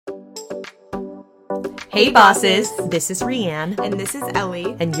Hey bosses, this is Rianne. And this is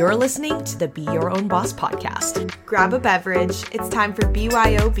Ellie. And you're listening to the Be Your Own Boss podcast. Grab a beverage. It's time for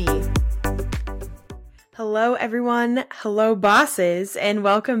BYOB. Hello everyone. Hello bosses. And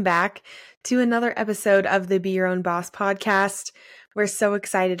welcome back to another episode of the Be Your Own Boss podcast. We're so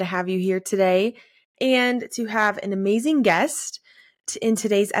excited to have you here today and to have an amazing guest. In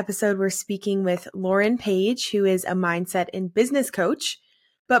today's episode, we're speaking with Paige, who is a mindset and business coach.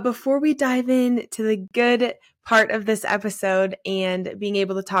 But before we dive into the good part of this episode and being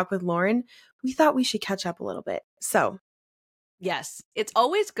able to talk with Lauren, we thought we should catch up a little bit. So, yes, it's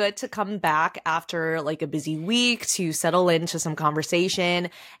always good to come back after like a busy week to settle into some conversation.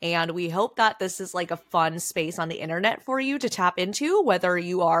 And we hope that this is like a fun space on the internet for you to tap into, whether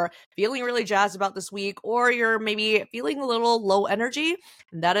you are feeling really jazzed about this week or you're maybe feeling a little low energy.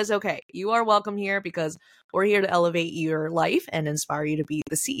 That is okay. You are welcome here because we're here to elevate your life and inspire you to be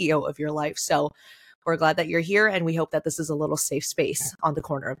the CEO of your life. So we're glad that you're here, and we hope that this is a little safe space on the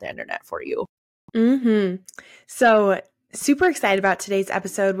corner of the internet for you. So super excited about today's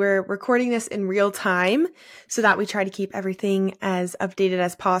episode. We're recording this in real time so that we try to keep everything as updated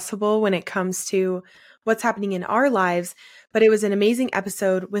as possible when it comes to what's happening in our lives. But it was an amazing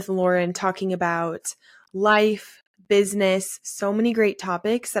episode with Lauren talking about life, business, so many great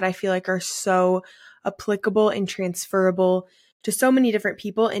topics that I feel like are so applicable and transferable to so many different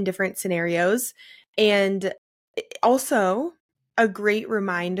people in different scenarios. And also a great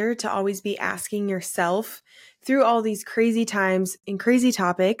reminder to always be asking yourself through all these crazy times and crazy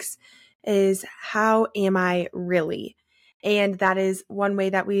topics is, how am I really? And that is one way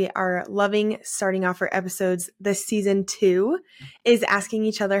that we are loving starting off our episodes this season 2, is asking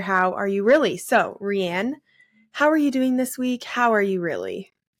each other, how are you really? So Rianne, how are you doing this week? How are you really?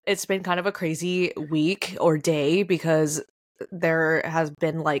 It's been kind of a crazy week or day because there has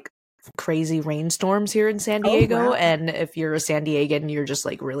been like crazy rainstorms here in San Diego. Oh, wow. And if you're a San Diegan, you're just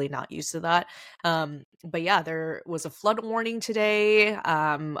like really not used to that. But yeah, there was a flood warning today,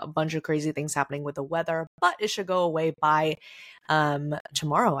 a bunch of crazy things happening with the weather, but it should go away by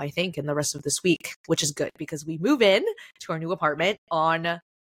tomorrow, I think, and the rest of this week, which is good because we move in to our new apartment on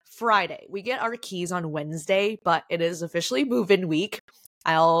Friday. We get our keys on Wednesday, but it is officially move-in week.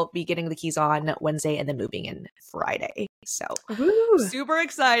 I'll be getting the keys on Wednesday and then moving in Friday. So super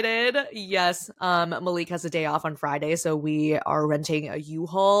excited. Yes. Malik has a day off on Friday. So we are renting a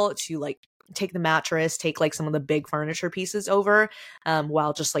U-Haul to like take the mattress, take like some of the big furniture pieces over,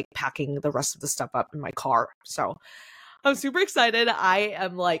 while just like packing the rest of the stuff up in my car. So I'm super excited. I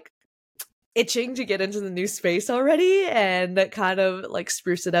am like itching to get into the new space already and kind of like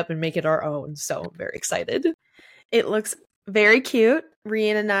spruce it up and make it our own. So I'm very excited. It looks very cute.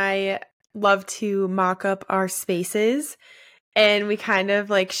 Rianne and I love to mock up our spaces, and we kind of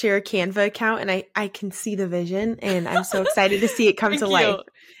like share a Canva account, and I can see the vision, and I'm so excited to see it come to life.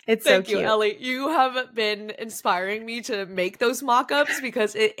 It's so cute. Thank you, Ellie. You have been inspiring me to make those mock-ups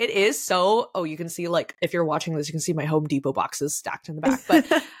because it is so, you can see like, if you're watching this, you can see my Home Depot boxes stacked in the back, but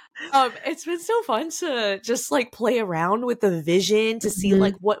it's been so fun to just like play around with the vision to see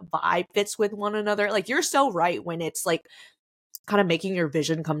like what vibe fits with one another. Like, you're so right when it's like kind of making your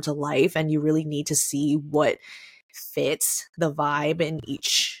vision come to life, and you really need to see what fits the vibe in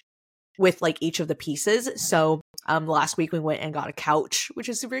each of the pieces. So last week we went and got a couch, which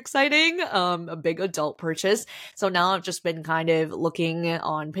is super exciting, a big adult purchase. So now I've just been kind of looking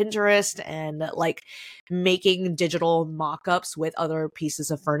on Pinterest and like making digital mock-ups with other pieces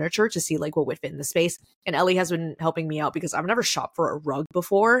of furniture to see like what would fit in the space. And Ellie has been helping me out because I've never shopped for a rug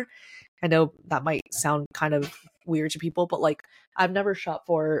before. I know that might sound kind of weird to people, but like I've never shopped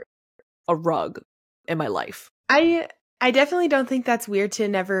for a rug in my life. I definitely don't think that's weird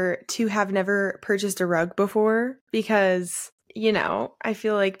to have never purchased a rug before, because, you know, I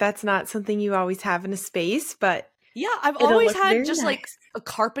feel like that's not something you always have in a space, but yeah, I've always had just like a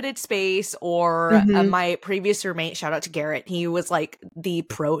carpeted space, or my previous roommate, shout out to Garrett, he was like the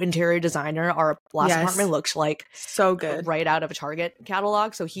pro interior designer. Our last apartment looked like so good, right out of a Target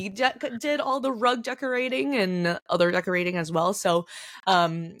catalog. So he did all the rug decorating and other decorating as well. So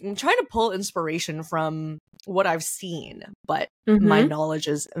I'm trying to pull inspiration from what I've seen, but my knowledge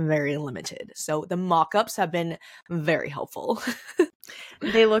is very limited. So the mock-ups have been very helpful.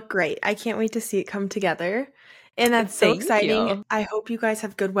 They look great. I can't wait to see it come together. And that's so exciting. You. I hope you guys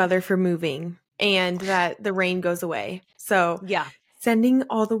have good weather for moving and that the rain goes away. So yeah, sending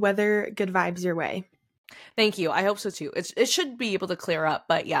all the weather good vibes your way. Thank you. I hope so too. It should be able to clear up,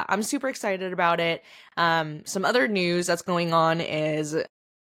 but yeah, I'm super excited about it. Some other news that's going on is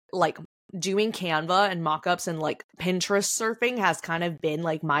like doing Canva and mock-ups and like Pinterest surfing has kind of been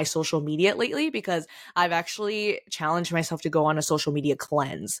like my social media lately, because I've actually challenged myself to go on a social media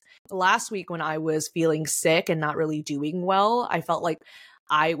cleanse. Last week when I was feeling sick and not really doing well, I felt like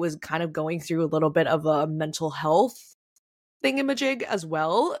I was kind of going through a little bit of a mental health thingamajig as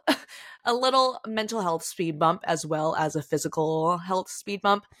well. A little mental health speed bump as well as a physical health speed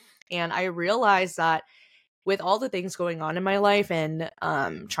bump. And I realized that with all the things going on in my life and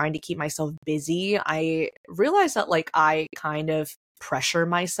trying to keep myself busy, I realized that like I kind of pressure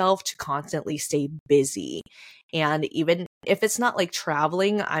myself to constantly stay busy. And even if it's not like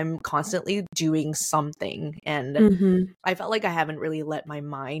traveling, I'm constantly doing something. And Mm-hmm. I felt like I haven't really let my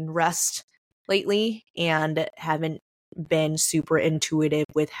mind rest lately and haven't been super intuitive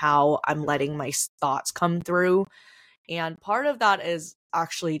with how I'm letting my thoughts come through. And part of that is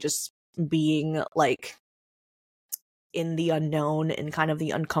actually just being like in the unknown and kind of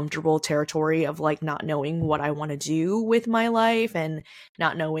the uncomfortable territory of like not knowing what I want to do with my life and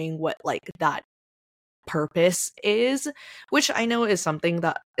not knowing what like that purpose is, which I know is something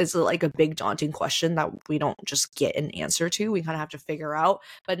that is like a big daunting question that we don't just get an answer to. We kind of have to figure out.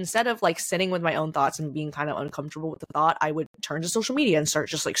 But instead of like sitting with my own thoughts and being kind of uncomfortable with the thought, I would turn to social media and start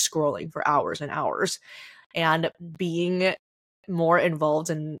just like scrolling for hours and hours and being more involved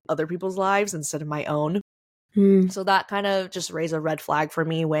in other people's lives instead of my own. So that kind of just raised a red flag for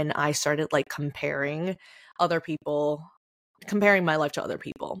me when I started like comparing my life to other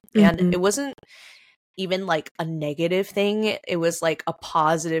people. And Mm-hmm. it wasn't even like a negative thing. It was like a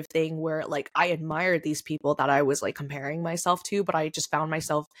positive thing where like I admired these people that I was like comparing myself to, but I just found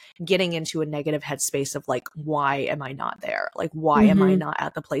myself getting into a negative headspace of like, why am I not there? Like, why am I Mm-hmm. not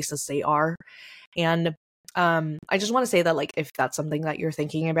at the places they are? And I just want to say that like if that's something that you're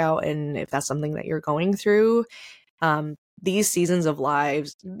thinking about and if that's something that you're going through, these seasons of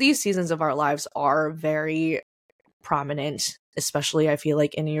our lives are very prominent, especially I feel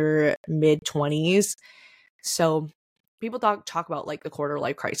like in your mid 20s. So people talk about like the quarter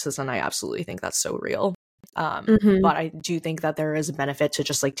life crisis, and I absolutely think that's so real. Mm-hmm. But I do think that there is a benefit to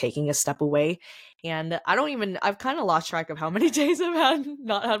just like taking a step away. And I've kind of lost track of how many days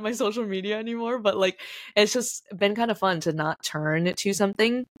not had my social media anymore, but like it's just been kind of fun to not turn to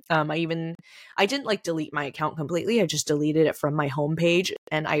something. I didn't like delete my account completely. I just deleted it from my homepage,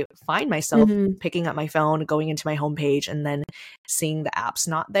 and I find myself Mm-hmm. picking up my phone, going into my homepage, and then seeing the app's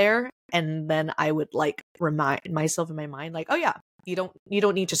not there. And then I would like remind myself in my mind, like, oh yeah, you don't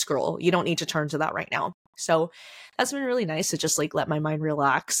need to scroll. You don't need to turn to that right now. So that's been really nice to just like let my mind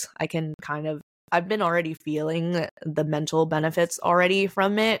relax. I've been already feeling the mental benefits already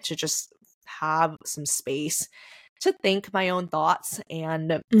from it, to just have some space to think my own thoughts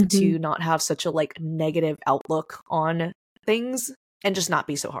and Mm-hmm. to not have such a like negative outlook on things and just not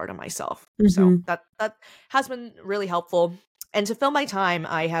be so hard on myself. So Mm-hmm. that has been really helpful. And to fill my time,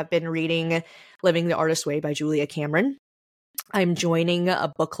 I have been reading Living the Artist Way by Julia Cameron. I'm joining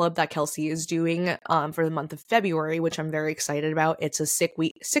a book club that Kelsey is doing for the month of February, which I'm very excited about. It's a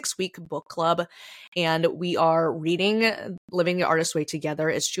 6-week book club, and we are reading Living the Artist Way together.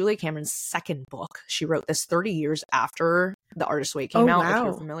 It's Julia Cameron's second book. She wrote this 30 years after The Artist Way Oh, came out, if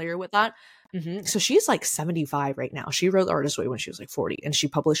you're wow. familiar with that. So she's like 75 right now. She wrote The Artist Way when she was like 40, and she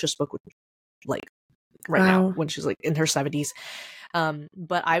published this book with like right now Wow. when she's like in her 70s.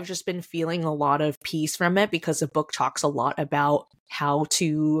 But I've just been feeling a lot of peace from it because the book talks a lot about how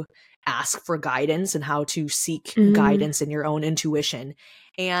to ask for guidance and how to seek Mm-hmm. guidance in your own intuition.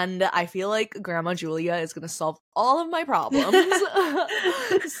 And I feel like Grandma Julia is going to solve all of my problems.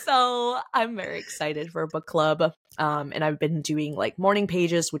 So I'm very excited for a book club. And I've been doing like morning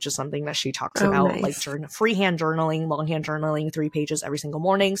pages, which is something that she talks Oh, about, like nice. freehand journaling, longhand journaling, 3 pages every single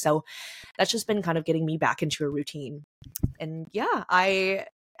morning. So that's just been kind of getting me back into a routine. And yeah, I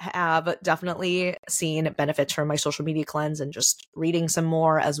have definitely seen benefits from my social media cleanse and just reading some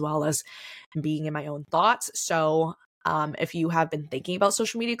more, as well as being in my own thoughts. So if you have been thinking about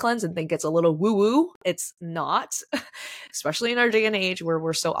social media cleanse and think it's a little woo-woo, it's not, especially in our day and age where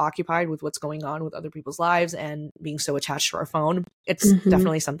we're so occupied with what's going on with other people's lives and being so attached to our phone. It's Mm-hmm.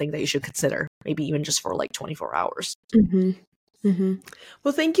 definitely something that you should consider, maybe even just for like 24 hours. Mm-hmm. Mm-hmm.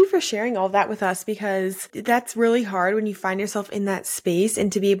 Well, thank you for sharing all that with us, because that's really hard when you find yourself in that space,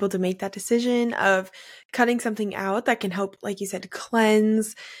 and to be able to make that decision of cutting something out that can help, like you said,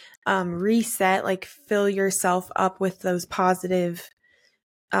 cleanse, reset, like fill yourself up with those positive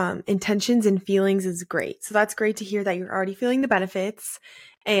intentions and feelings is great. So that's great to hear that you're already feeling the benefits,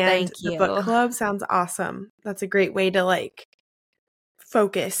 and Thank the book you. club sounds awesome. That's a great way to like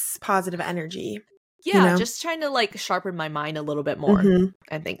focus positive energy, you Yeah, know? just trying to like sharpen my mind a little bit more, Mm-hmm.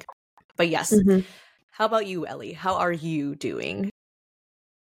 I think. But yes, Mhm. how about you, Ellie? How are you doing?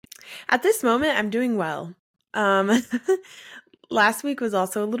 At this moment, I'm doing well. Um, last week was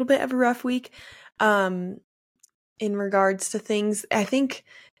also a little bit of a rough week. Um, in regards to things, I think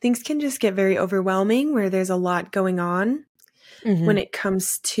things can just get very overwhelming where there's a lot going on when it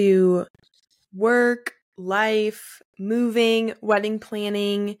comes to work, life, moving, wedding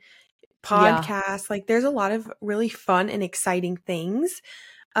planning, Yeah. podcasts. Like there's a lot of really fun and exciting things.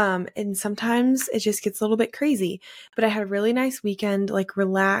 And sometimes it just gets a little bit crazy. But I had a really nice weekend, like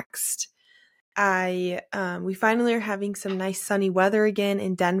relaxed. We finally are having some nice sunny weather again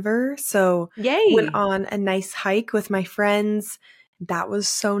in Denver. So went Yay. on a nice hike with my friends. That was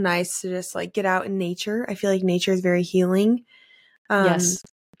so nice to just like get out in nature. I feel like nature is very healing. Um, Yes.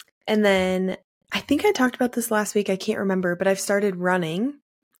 and then I think I talked about this last week. I can't remember, but I've started running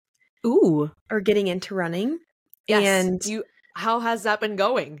Ooh. or getting into running. Yes. And How has that been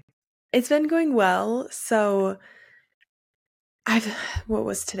going? it's been going well. So I've, what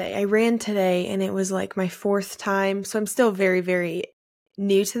was today? I ran today and it was like my fourth time. So I'm still very, very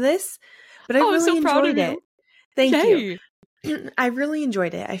new to this, but I Oh, I'm so really proud of enjoyed it. you. Thank you. Yay. I really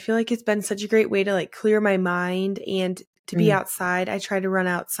enjoyed it. I feel like it's been such a great way to like clear my mind and to be outside. I try to run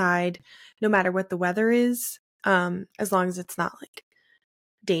outside no matter what the weather is, as long as it's not like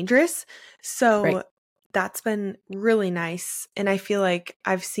dangerous. So Right. that's been really nice. And I feel like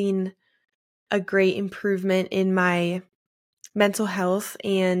I've seen a great improvement in my mental health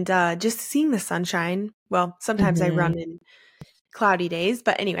and just seeing the sunshine. Well, sometimes I run in cloudy days,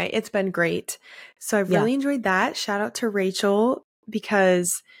 but anyway, it's been great. So I've Yeah. really enjoyed that. Shout out to Rachel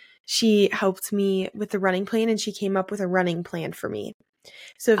because she helped me with the running plan and she came up with a running plan for me.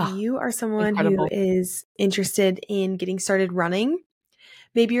 So if Oh, you are someone who incredible. is interested in getting started running,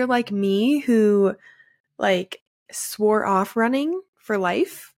 maybe you're like me who like swore off running for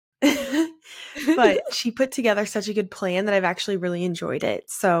life. But she put together such a good plan that I've actually really enjoyed it.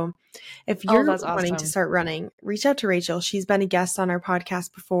 So if Oh, you're that's wanting to awesome. start running, reach out to Rachel. She's been a guest on our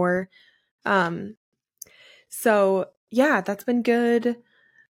podcast before. Um, so yeah, that's been good.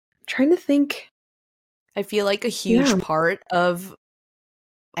 Trying to think. I feel like a Yeah. huge part of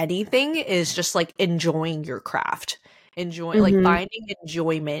anything is just like enjoying your craft. Hmm. Finding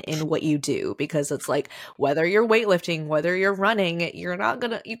enjoyment in what you do, because it's like whether you're weightlifting, whether you're running,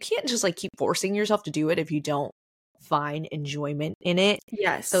 you can't just like keep forcing yourself to do it if you don't find enjoyment in it.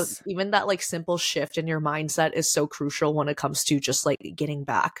 So Yes. even that like simple shift in your mindset is so crucial when it comes to just like getting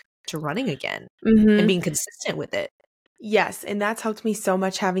back to running again and Hmm. being consistent with it. Yes. And that's helped me so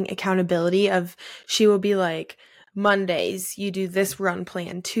much having accountability of she will be like, Mondays, you do this run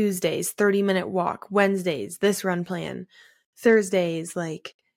plan. Tuesdays, 30-minute walk. Wednesdays, this run plan. Thursdays,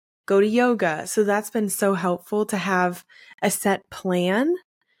 like go to yoga. So that's been so helpful to have a set plan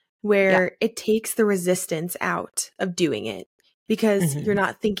Yeah. where it takes the resistance out of doing it because you're Hmm.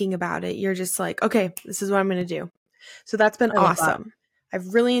 not thinking about it. You're just like, okay, this is what I'm going to do. So that's been I love that. awesome.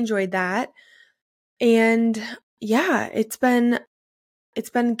 I've really enjoyed that. And yeah, it's been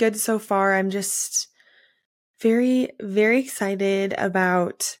good so far. I'm just very, very excited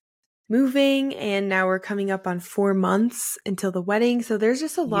about moving. And now we're coming up on 4 months until the wedding. So there's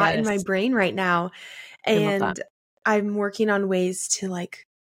just a lot in my Yes. brain right now. I love that. And I'm working on ways to like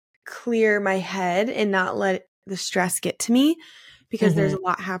clear my head and not let the stress get to me because there's Hmm. a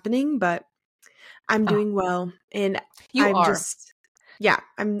lot happening, but I'm Oh, doing well. And you I'm are. just, yeah,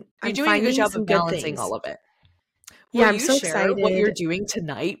 You're I'm doing a good finding job some of good balancing things. all of it. Yeah, Will I'm you so share what you're excited. doing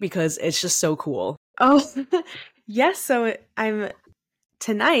tonight? Because it's just so cool. Oh, yes. So we're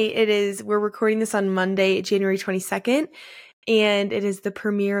recording this on Monday, January 22nd, and it is the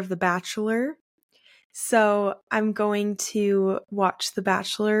premiere of The Bachelor. So I'm going to watch The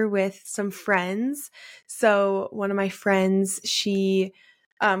Bachelor with some friends. So one of my friends,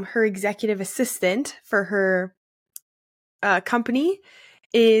 her executive assistant for her company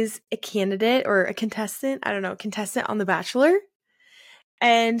is a candidate or a contestant. I don't know, contestant on The Bachelor.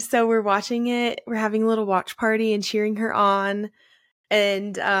 And so we're watching it. We're having a little watch party and cheering her on.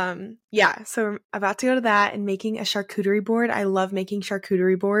 And yeah, so I'm about to go to that and making a charcuterie board. I love making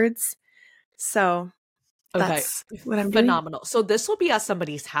charcuterie boards. So Okay. that's what I'm doing. Phenomenal. So this will be at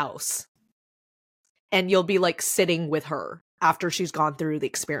somebody's house and you'll be like sitting with her after she's gone through the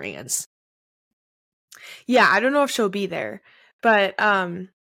experience. Yeah, I don't know if she'll be there, but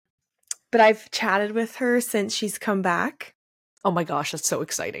I've chatted with her since she's come back. Oh my gosh, that's so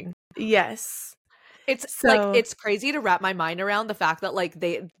exciting. Yes. It's like So, it's crazy to wrap my mind around the fact that like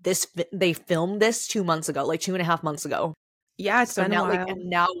they filmed this 2 months ago, like 2.5 months ago. yeah, it's So been a now while. and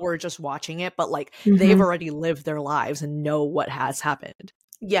now we're just watching it, but like they've Mhm. already lived their lives and know what has happened.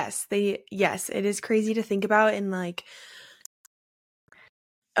 Yes, it is crazy to think about, and like,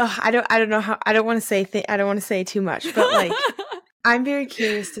 I don't know how, I don't want to say I don't want to say too much, but like, I'm very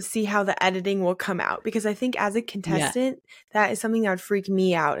curious to see how the editing will come out, because I think as a Yeah, contestant, that is something that would freak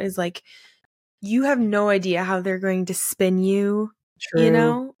me out, is like, you have no idea how they're going to spin you,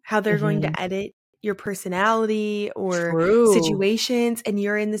 true. how they're going Hmm. to edit your personality or True. situations, and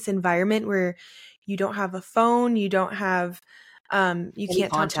you're in this environment where you don't have a phone, you don't have you Any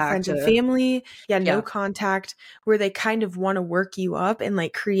can't talk to friends contact. and family, no Yeah. contact, where they kind of want to work you up and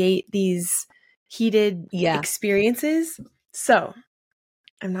like create these heated Yeah. experiences. So,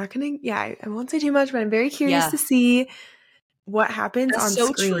 I'm not going to I won't say too much, but I'm very curious Yeah. to see what happens That's on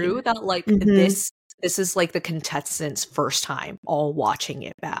so true screen. that like Mhm. this is like the contestants' first time all watching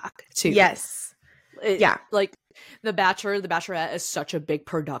it back too. Yes. Yeah. Like The Bachelor, The Bachelorette is such a big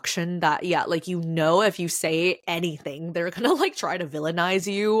production that yeah, like if you say anything, they're gonna like try to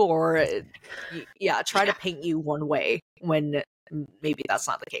villainize you or yeah, try to Yeah. paint you one way when maybe that's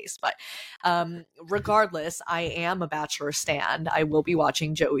not the case. But regardless, I am a Bachelor stan. I will be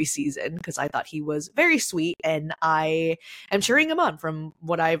watching Joey's season because I thought he was very sweet, and I am cheering him on from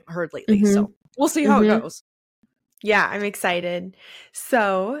what I've heard lately. So Mhm. we'll see how it Mhm. goes. Yeah, I'm excited.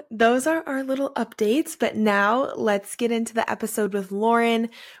 So, those are our little updates, but now let's get into the episode with Lauren.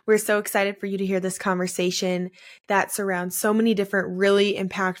 We're so excited for you to hear this conversation that surrounds so many different really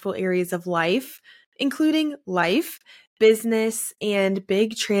impactful areas of life, including life, business, and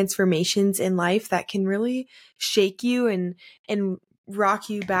big transformations in life that can really shake you and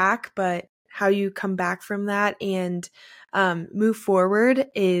rock you back, but how you come back from that and move forward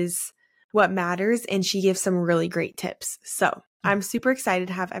is what matters, and she gives some really great tips. So I'm super excited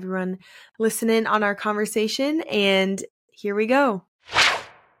to have everyone listen in on our conversation, and here we go.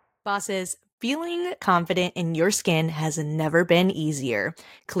 Bosses, feeling confident in your skin has never been easier.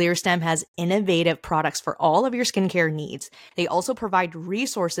 ClearStem has innovative products for all of your skincare needs. They also provide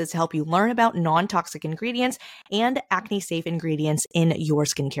resources to help you learn about non-toxic ingredients and acne-safe ingredients in your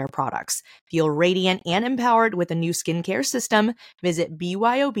skincare products. Feel radiant and empowered with a new skincare system. Visit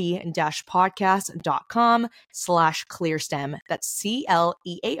byob-podcast.com/clearstem. That's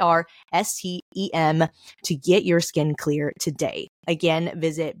CLEARSTEM to get your skin clear today. Again,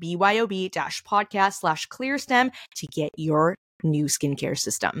 visit byob-podcast/clearstem to get your new skincare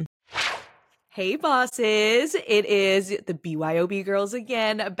system. Hey bosses, it is the BYOB girls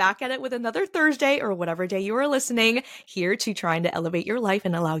again, back at it with another Thursday or whatever day you are listening, here to trying to elevate your life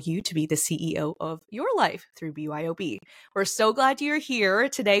and allow you to be the CEO of your life through BYOB. We're so glad you're here.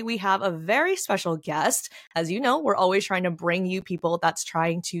 Today we have a very special guest. As you know, we're always trying to bring you people that's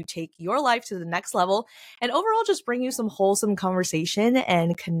trying to take your life to the next level and overall just bring you some wholesome conversation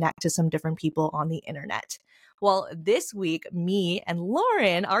and connect to some different people on the internet. Well, this week, me and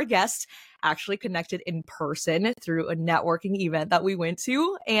Lauren, our guest, actually connected in person through a networking event that we went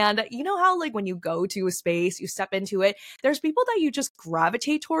to. And you know how like when you go to a space, you step into it, there's people that you just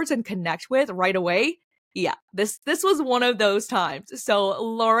gravitate towards and connect with right away. Yeah, this was one of those times. So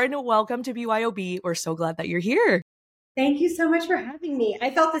Lauren, welcome to BYOB. We're so glad that you're here. Thank you so much for having me.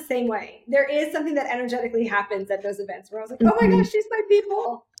 I felt the same way. There is something that energetically happens at those events where I was like, oh my Mhm. gosh, she's my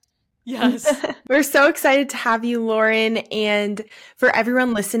people. Yes. We're so excited to have you, Lauren. And for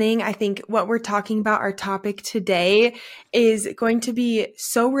everyone listening, I think what we're talking about, our topic today, is going to be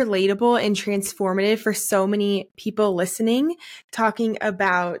so relatable and transformative for so many people listening, talking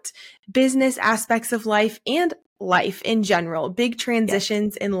about business aspects of life and life in general, big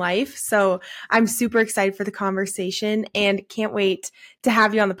transitions in life. So I'm super excited for the conversation and can't wait to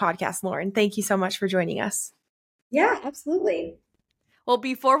have you on the podcast, Lauren. Thank you so much for joining us. Yeah, absolutely. Well,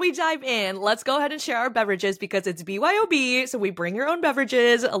 before we dive in, let's go ahead and share our beverages because it's BYOB. So we bring your own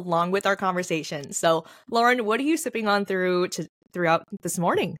beverages along with our conversation. So Lauren, what are you sipping on throughout this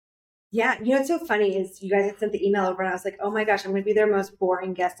morning? Yeah, you know what's so funny is you guys had sent the email over and I was like, oh my gosh, I'm going to be their most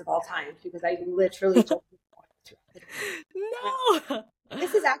boring guest of all time because I literally told them No.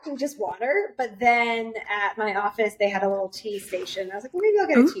 this is actually just water. But then at my office, they had a little tea station. I was like, well, maybe I'll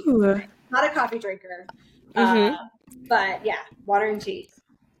get a tea. Ooh. Not a coffee drinker. Mm-hmm. But yeah, water and tea.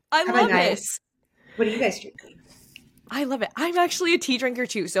 I How about love you? it. What are you guys drinking? I love it. I'm actually a tea drinker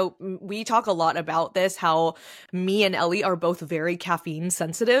too. So we talk a lot about this, how me and Ellie are both very caffeine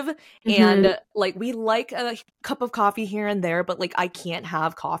sensitive. Mm-hmm. And like we like a cup of coffee here and there, but like I can't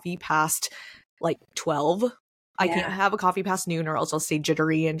have coffee past like 12. I can't have a coffee past noon or else I'll stay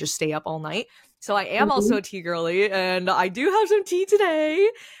jittery and just stay up all night. So I am Mm-hmm. also a tea girly, and I do have some tea today.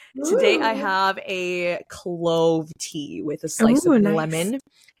 Today I have a clove tea with a slice of lemon.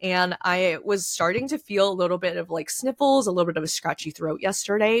 And I was starting to feel a little bit of like sniffles, a little bit of a scratchy throat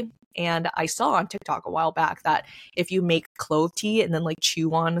yesterday. And I saw on TikTok a while back that if you make clove tea and then like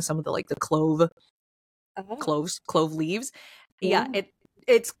chew on some of the like the clove leaves,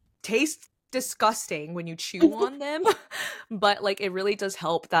 it tastes disgusting when you chew on them, but like it really does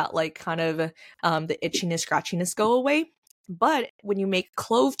help that like kind of the itchiness, scratchiness go away. But when you make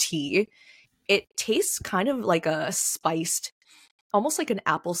clove tea, it tastes kind of like a spiced, almost like an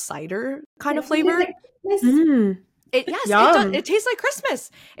apple cider kind of flavor. It does. It tastes like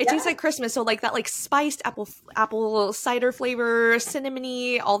Christmas. It tastes like Christmas. So like that like spiced apple cider flavor,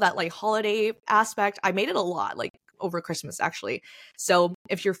 cinnamony, all that like holiday aspect. I made it a lot like over Christmas actually. So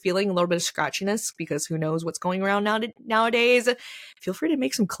if you're feeling a little bit of scratchiness, because who knows what's going around nowadays, feel free to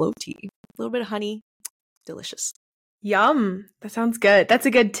make some clove tea. A little bit of honey, delicious. Yum. That sounds good. That's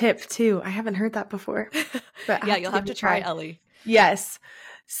a good tip too. I haven't heard that before. But yeah, you'll have to try, Ellie. Yes.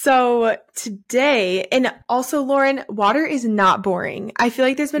 So today, and also Lauren, water is not boring. I feel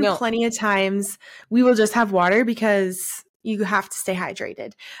like there's been plenty of times we will just have water because you have to stay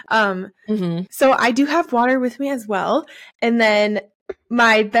hydrated. So I do have water with me as well. And then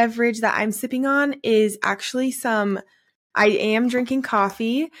my beverage that I'm sipping on is actually I am drinking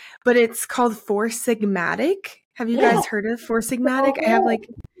coffee, but it's called Four Sigmatic. Have you guys heard of Four Sigmatic? I have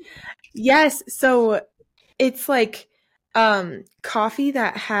yes. So it's like coffee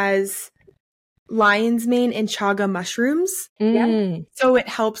that has lion's mane and chaga mushrooms. So it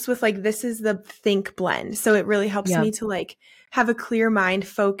helps with like, this is the think blend. So it really helps me to like have a clear mind,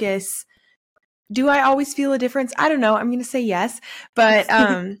 focus. Do I always feel a difference? I don't know. I'm going to say yes, but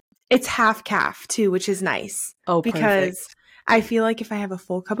it's half calf too, which is nice. Because perfect. I feel like if I have a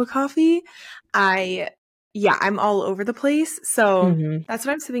full cup of coffee, I'm all over the place. So that's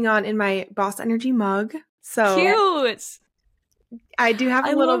what I'm sipping on in my Boss Energy mug. So cute. I do have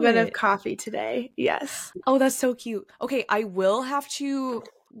a little bit of coffee today. Yes. Oh, that's so cute. Okay, I will have to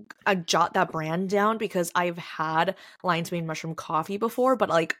jot that brand down because I've had lion's mane mushroom coffee before, but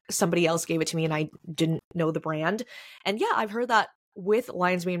like somebody else gave it to me and I didn't know the brand. And yeah, I've heard that with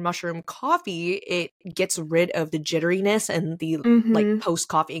lion's mane mushroom coffee, it gets rid of the jitteriness and the like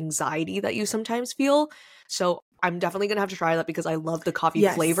post-coffee anxiety that you sometimes feel. So I'm definitely going to have to try that because I love the coffee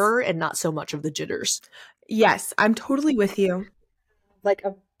flavor and not so much of the jitters. Yes, I'm totally with you. Like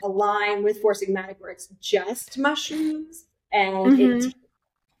a line with Four Sigmatic where it's just mushrooms and it's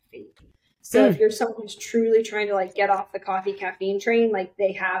coffee. So if you're someone who's truly trying to like get off the coffee caffeine train, like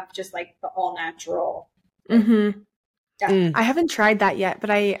they have just like the all natural. I haven't tried that yet, but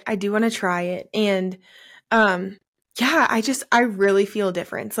I do want to try it. And I really feel a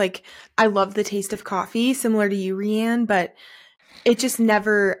difference. Like I love the taste of coffee, similar to you, Rianne, but it just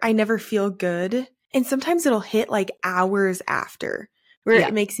I never feel good. And sometimes it'll hit like hours after where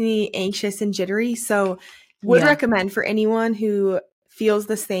it makes me anxious and jittery. So would recommend for anyone who feels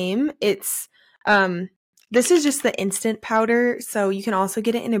the same. It's this is just the instant powder. So you can also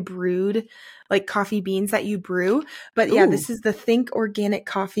get it in a brewed like coffee beans that you brew. But this is the Think Organic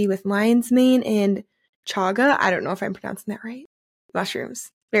Coffee with lion's mane and chaga. I don't know if I'm pronouncing that right.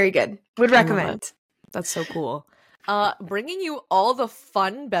 Mushrooms. Very good. Would recommend. That's so cool. Bringing you all the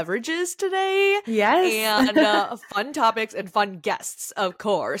fun beverages today. Yes. And fun topics and fun guests, of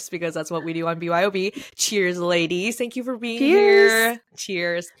course, because that's what we do on BYOB. Cheers, ladies. Thank you for being here.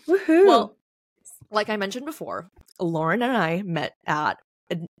 Cheers. Woohoo. Well, like I mentioned before, Lauren and I met at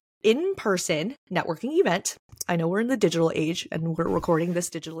an in-person networking event. I know we're in the digital age and we're recording this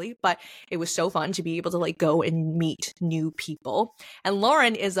digitally, but it was so fun to be able to like go and meet new people. And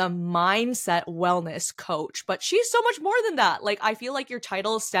Lauren is a mindset wellness coach, but she's so much more than that. Like, I feel like your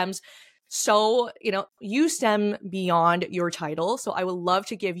title stems you stem beyond your title. So I would love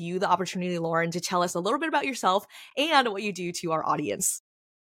to give you the opportunity, Lauren, to tell us a little bit about yourself and what you do to our audience.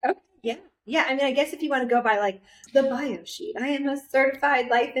 Oh, yeah. Yeah, I mean, I guess if you want to go by like the bio sheet, I am a certified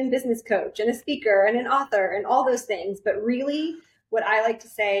life and business coach and a speaker and an author and all those things. But really, what I like to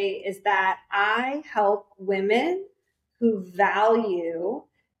say is that I help women who value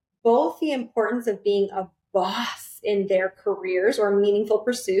both the importance of being a boss in their careers or meaningful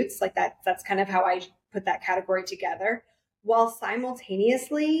pursuits, like that's kind of how I put that category together, while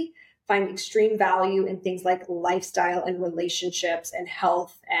simultaneously find extreme value in things like lifestyle and relationships and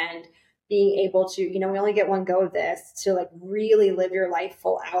health and being able to, we only get one go of this, to like really live your life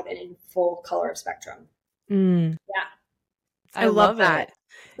full out and in full color spectrum. Yeah. I love that.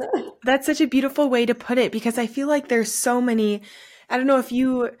 That's such a beautiful way to put it, because I feel like there's so many, I don't know if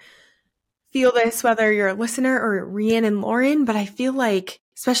you feel this, whether you're a listener or Rianne and Lauren, but I feel like,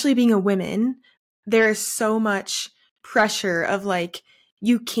 especially being a woman, there is so much pressure of like,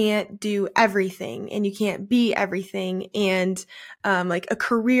 you can't do everything and you can't be everything, and like a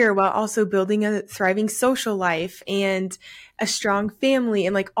career while also building a thriving social life and a strong family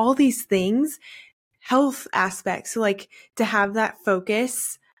and like all these things, health aspects. So like to have that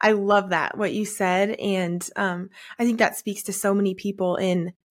focus, I love that, what you said. And I think that speaks to so many people.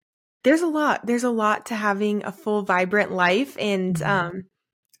 And there's a lot to having a full, vibrant life. And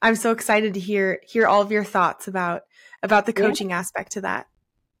I'm so excited to hear all of your thoughts about the coaching aspect to that.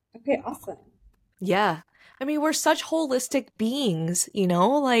 Okay, awesome. Yeah. I mean, we're such holistic beings, you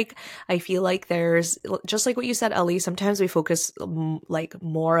know? Like, I feel like there's, just like what you said, Ellie, sometimes we focus like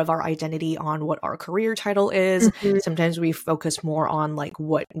more of our identity on what our career title is. Mm-hmm. Sometimes we focus more on like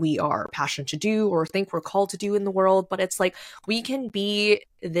what we are passionate to do or think we're called to do in the world. But it's like, we can be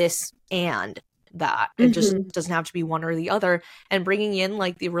this and that. It just doesn't have to be one or the other. And bringing in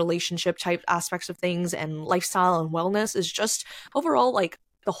like the relationship type aspects of things and lifestyle and wellness is just overall like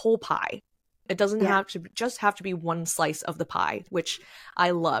the whole pie. It doesn't have to be one slice of the pie, which I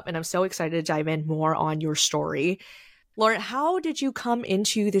love. And I'm so excited to dive in more on your story. Lauren, how did you come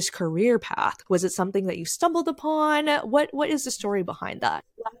into this career path? Was it something that you stumbled upon? What is the story behind that?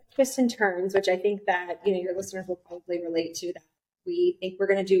 A lot of twists and turns, which I think that, you know, your listeners will probably relate to, that we think we're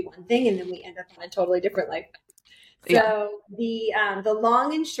going to do one thing and then we end up on a totally different life. So the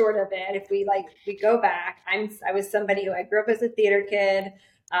long and short of it, if we go back, I was somebody who I grew up as a theater kid.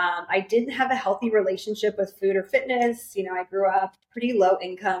 I didn't have a healthy relationship with food or fitness. You know, I grew up pretty low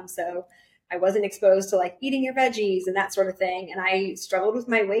income, so I wasn't exposed to like eating your veggies and that sort of thing. And I struggled with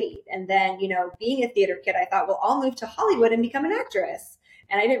my weight. And then, you know, being a theater kid, I thought, well, I'll move to Hollywood and become an actress.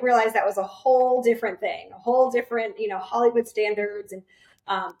 And I didn't realize that was a whole different thing, a whole different, you know, Hollywood standards and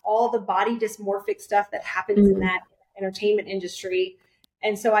all the body dysmorphic stuff that happens in that entertainment industry.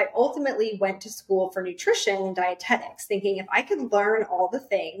 And so I ultimately went to school for nutrition and dietetics, thinking if I could learn all the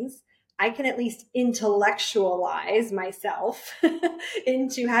things, I can at least intellectualize myself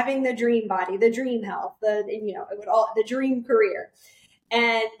into having the dream body, the dream health, the dream career.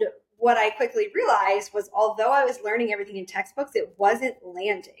 And what I quickly realized was, although I was learning everything in textbooks, it wasn't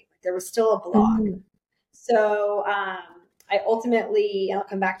landing. There was still a block. So I ultimately, and I'll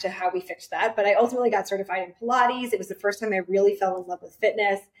come back to how we fixed that, but I ultimately got certified in Pilates. It was the first time I really fell in love with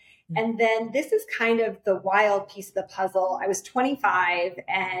fitness. And then this is kind of the wild piece of the puzzle. I was 25,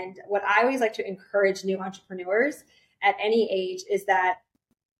 and what I always like to encourage new entrepreneurs at any age is that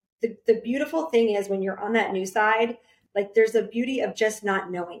the beautiful thing is when you're on that new side, like there's a beauty of just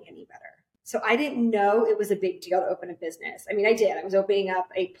not knowing any better. So I didn't know it was a big deal to open a business. I mean, I did. I was opening up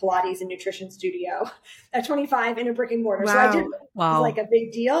a Pilates and nutrition studio at 25 in a brick and mortar. Wow. So I did. It was like a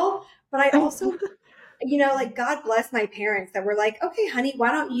big deal. But I also, you know, like God bless my parents that were like, okay, honey,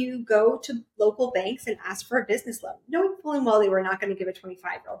 why don't you go to local banks and ask for a business loan? Knowing full and well they were not going to give a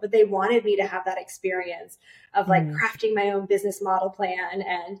 25-year-old, but they wanted me to have that experience of like crafting my own business model plan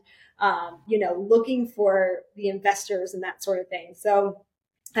and, you know, looking for the investors and that sort of thing. So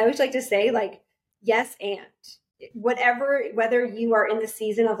I always like to say, like, yes, and whether you are in the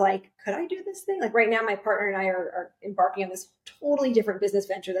season of like, could I do this thing? Like right now, my partner and I are embarking on this totally different business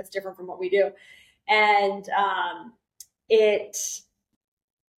venture that's different from what we do. And it's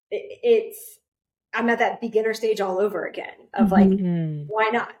I'm at that beginner stage all over again of like, why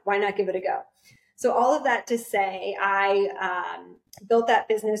not give it a go? So all of that to say, I built that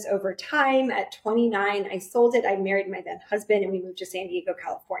business over time. At 29, I sold it. I married my then husband and we moved to San Diego,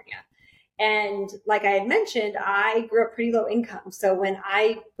 California. And like I had mentioned, I grew up pretty low income. So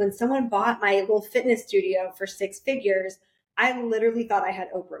when someone bought my little fitness studio for 6 figures, I literally thought I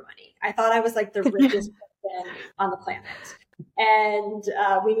had Oprah money. I thought I was like the richest person on the planet. And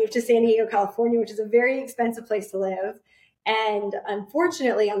we moved to San Diego, California, which is a very expensive place to live. And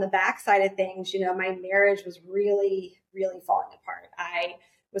unfortunately, on the backside of things, you know, my marriage was really, really falling apart. I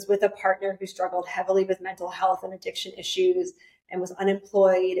was with a partner who struggled heavily with mental health and addiction issues and was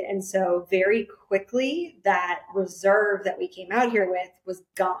unemployed. And so very quickly, that reserve that we came out here with was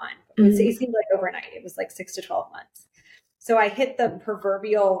gone. It seemed like overnight. It was like 6 to 12 months. So I hit the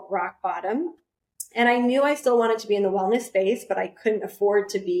proverbial rock bottom. And I knew I still wanted to be in the wellness space, but I couldn't afford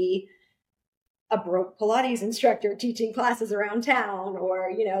to be a broke Pilates instructor teaching classes around town, or,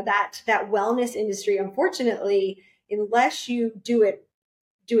 you know, that wellness industry. Unfortunately, unless you do it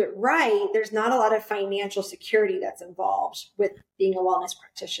right, there's not a lot of financial security that's involved with being a wellness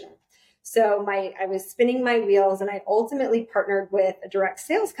practitioner. So I was spinning my wheels, and I ultimately partnered with a direct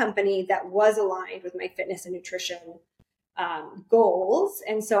sales company that was aligned with my fitness and nutrition goals.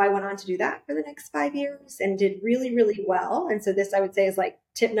 And so I went on to do that for the next 5 years and did really, really well. And so this, I would say, is like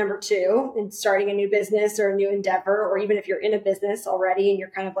tip number 2 in starting a new business or a new endeavor, or even if you're in a business already and you're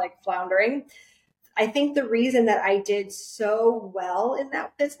kind of like floundering. I think the reason that I did so well in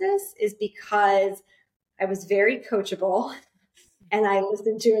that business is because I was very coachable and I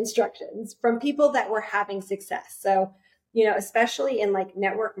listened to instructions from people that were having success. So, especially in like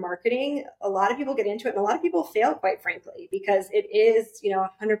network marketing, a lot of people get into it and a lot of people fail, quite frankly, because it is,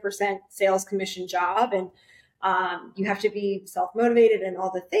 100% sales commission job, and you have to be self-motivated and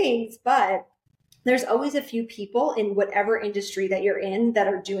all the things, but there's always a few people in whatever industry that you're in that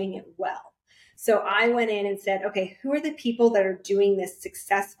are doing it well. So I went in and said, okay, who are the people that are doing this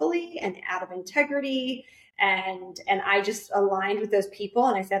successfully and out of integrity? And I just aligned with those people,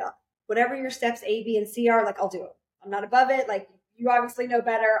 and I said, whatever your steps A, B, and C are, like, I'll do it. I'm not above it. Like, you obviously know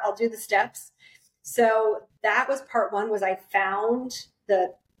better. I'll do the steps. So that was part 1, was I found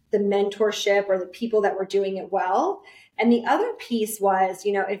the mentorship or the people that were doing it well. And the other piece was,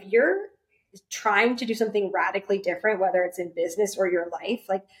 if you're trying to do something radically different, whether it's in business or your life,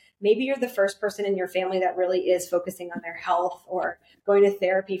 like maybe you're the first person in your family that really is focusing on their health or going to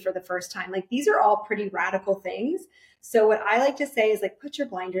therapy for the first time. Like, these are all pretty radical things. So what I like to say is, like, put your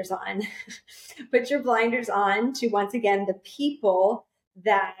blinders on, put your blinders on to, once again, the people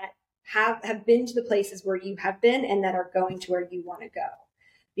that have been to the places where you have been and that are going to where you want to go.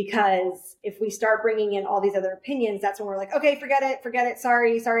 Because if we start bringing in all these other opinions, that's when we're like, okay, forget it.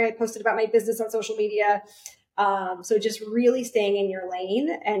 Sorry, I posted about my business on social media. So just really staying in your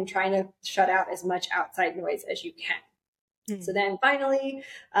lane and trying to shut out as much outside noise as you can. So then finally,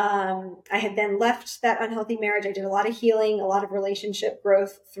 I had then left that unhealthy marriage. I did a lot of healing, a lot of relationship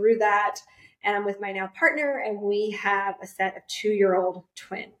growth through that. And I'm with my now partner, and we have a set of 2-year-old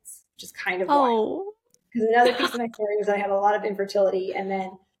twins, which is kind of wild. Because another piece of my story was I had a lot of infertility, and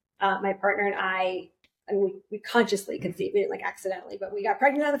then my partner and I mean, we consciously conceived, we didn't like accidentally, but we got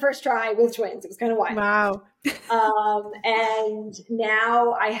pregnant on the first try with twins. It was kind of wild. Wow. And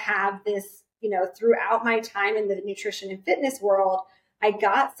now I have this, throughout my time in the nutrition and fitness world, I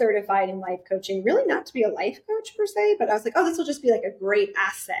got certified in life coaching, really not to be a life coach per se, but I was like, this will just be like a great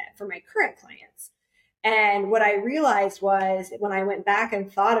asset for my current clients. And what I realized was, when I went back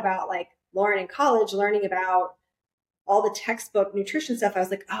and thought about, like, Lauren in college learning about all the textbook nutrition stuff, I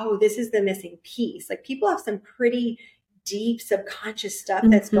was like, this is the missing piece. Like, people have some pretty deep subconscious stuff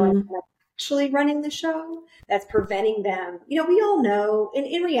that's going on, actually running the show, that's preventing them. We all know,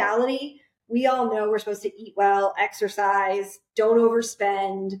 in reality, we all know we're supposed to eat well, exercise, don't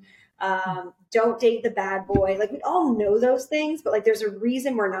overspend, don't date the bad boy. Like, we all know those things, but like, there's a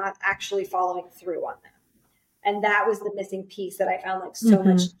reason we're not actually following through on them. And that was the missing piece that I found, like, so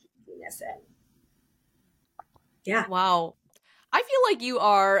much easiness in. Yeah. Wow. I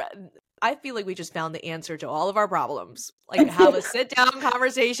feel like we just found the answer to all of our problems. Like, have a sit down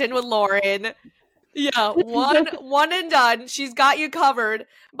conversation with Lauren. Yeah, one and done. She's got you covered.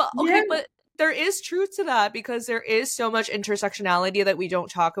 But okay, but there is truth to that, because there is so much intersectionality that we don't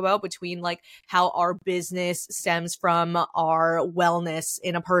talk about between, like, how our business stems from our wellness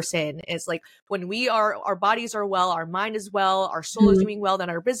in a person. It's like, when our bodies are well, our mind is well, our soul is doing well, then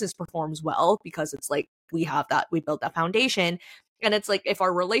our business performs well, because it's like, we built that foundation. And it's like, if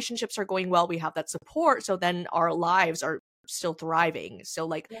our relationships are going well, we have that support. So then our lives are still thriving. So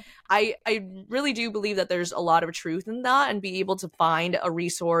like, I really do believe that there's a lot of truth in that, and be able to find a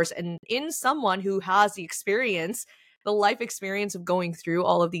resource and in someone who has the life experience of going through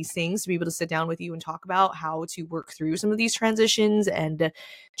all of these things, to be able to sit down with you and talk about how to work through some of these transitions and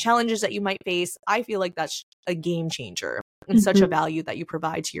challenges that you might face. I feel like that's a game changer and such a value that you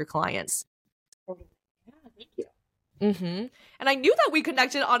provide to your clients. Thank you. And I knew that we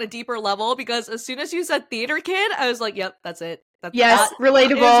connected on a deeper level, because as soon as you said theater kid, I was like, yep, that's it.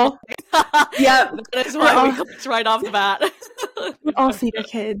 Relatable. Yep. That is why we clicked right off the bat. We're all theater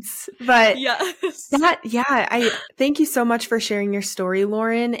kids. But yes. I thank you so much for sharing your story,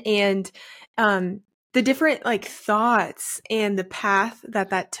 Lauren, and the different, like, thoughts and the path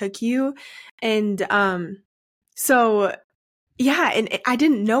that took you. And so yeah, and I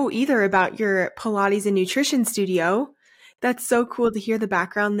didn't know either about your Pilates and nutrition studio. That's so cool to hear the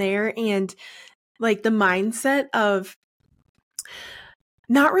background there, and like the mindset of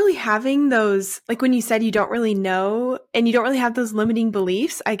not really having those, like when you said you don't really know and you don't really have those limiting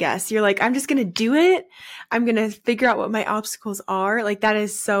beliefs, I guess. You're like, I'm just going to do it. I'm going to figure out what my obstacles are. Like, that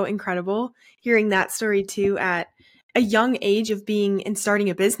is so incredible hearing that story too at a young age of being and starting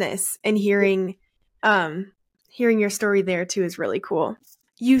a business, and hearing your story there too is really cool.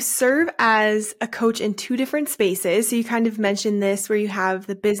 You serve as a coach in two different spaces. So you kind of mentioned this, where you have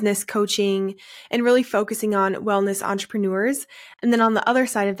the business coaching and really focusing on wellness entrepreneurs. And then on the other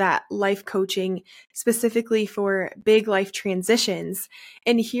side of that, life coaching specifically for big life transitions.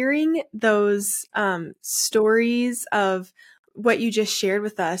 And hearing those stories of what you just shared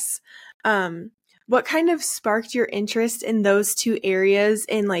with us, what kind of sparked your interest in those two areas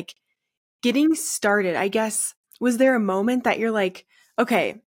and like getting started? I guess, was there a moment that you're like,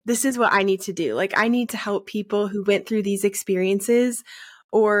 okay, this is what I need to do? Like, I need to help people who went through these experiences?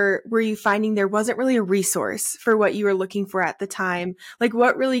 Or were you finding there wasn't really a resource for what you were looking for at the time? Like,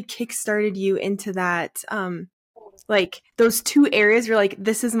 what really kickstarted you into that? Like those two areas, you're like,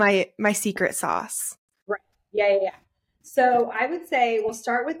 this is my secret sauce. Right. Yeah. So I would say we'll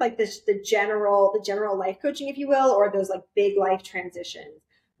start with like this, the general life coaching, if you will, or those like big life transitions.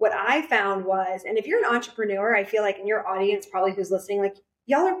 What I found was, and if you're an entrepreneur, I feel like in your audience, probably who's listening, like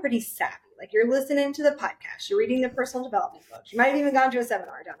y'all are pretty savvy. Like you're listening to the podcast, you're reading the personal development books. You might have even gone to a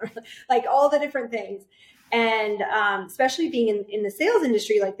seminar down there, like all the different things. And especially being in the sales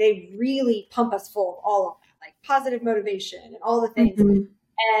industry, like they really pump us full of all of that, like positive motivation and all the things. Mm-hmm.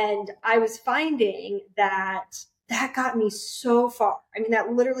 And I was finding that got me so far. I mean,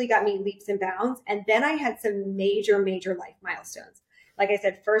 that literally got me leaps and bounds. And then I had some major life milestones. Like I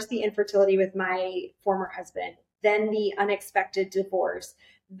said, first the infertility with my former husband, then the unexpected divorce.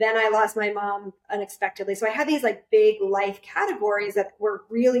 Then I lost my mom unexpectedly. So I had these like big life categories that were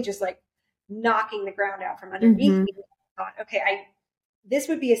really just like knocking the ground out from underneath me. I thought, okay, this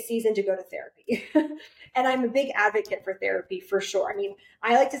would be a season to go to therapy. And I'm a big advocate for therapy for sure. I mean,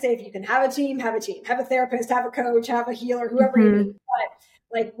 I like to say, if you can have a team, have a therapist, have a coach, have a healer, whoever you need.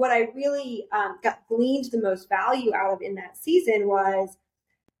 But like what I really gleaned the most value out of in that season was,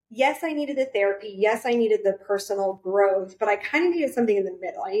 yes, I needed the therapy. Yes, I needed the personal growth, but I kind of needed something in the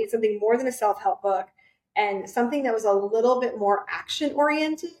middle. I needed something more than a self-help book, and something that was a little bit more action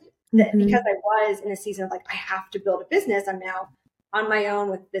oriented. That because I was in a season of like, I have to build a business. I'm now on my own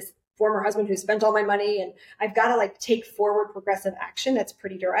with this former husband who spent all my money, and I've got to like take forward progressive action that's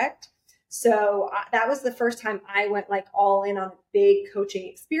pretty direct. So that was the first time I went like all in on a big coaching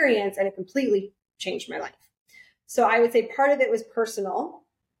experience, and it completely changed my life. So I would say part of it was personal.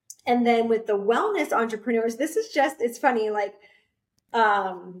 And then with the wellness entrepreneurs, this is just, it's funny, like,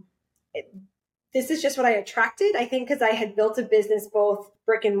 this is just what I attracted, I think, because I had built a business, both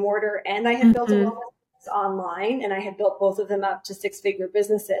brick and mortar, and I had built a wellness business online, and I had built both of them up to 6-figure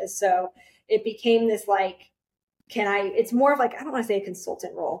businesses. So it became this like, it's more of like, I don't want to say a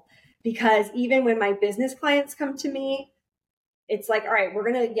consultant role, because even when my business clients come to me, it's like, all right, we're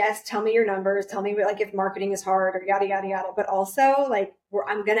going to, yes, tell me your numbers. Tell me like if marketing is hard or yada, yada, yada. But also like,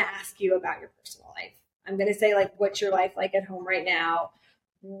 I'm going to ask you about your personal life. I'm going to say like, what's your life like at home right now?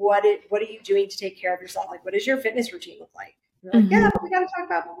 What are you doing to take care of yourself? Like, what does your fitness routine look like? And they're like, yeah, but we got to talk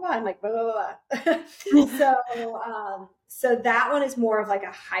about blah, blah, blah. I'm like, blah, blah, blah. So that one is more of like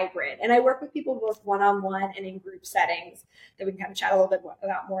a hybrid. And I work with people both one-on-one and in group settings that we can kind of chat a little bit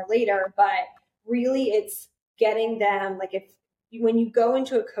about more later. But really it's getting them, like when you go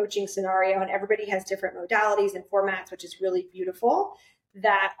into a coaching scenario and everybody has different modalities and formats, which is really beautiful,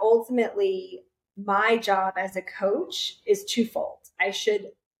 that ultimately my job as a coach is twofold. I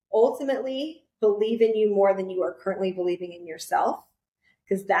should ultimately believe in you more than you are currently believing in yourself,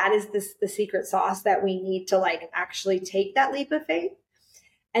 because that is the secret sauce that we need to like actually take that leap of faith.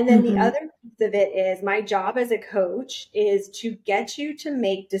 And then the other piece of it is, my job as a coach is to get you to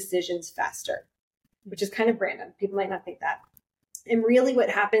make decisions faster, which is kind of random. People might not think that. And really what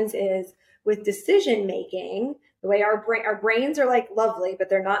happens is with decision making, the way our brains are like lovely, but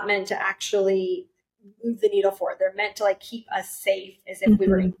they're not meant to actually move the needle forward. They're meant to like keep us safe, as if we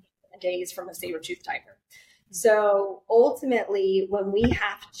were in days from a saber-toothed tiger. So ultimately, when we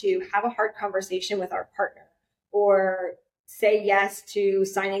have to have a hard conversation with our partner or say yes to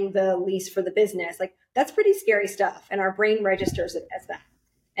signing the lease for the business, like that's pretty scary stuff. And our brain registers it as that.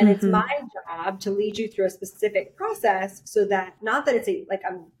 And it's my job to lead you through a specific process so that, not that it's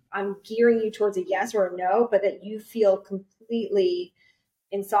I'm gearing you towards a yes or a no, but that you feel completely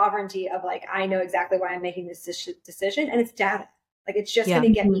in sovereignty of like, I know exactly why I'm making this decision, and it's data. Like it's just going to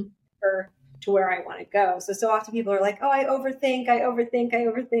get me to where I want to go. So often people are like, oh, I overthink. I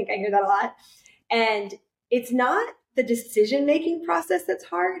hear that a lot. And it's not the decision-making process that's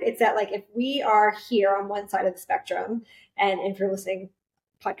hard. It's that like, if we are here on one side of the spectrum, and if you're listening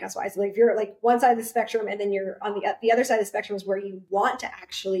podcast wise, like if you're like one side of the spectrum and then you're on the other side of the spectrum is where you want to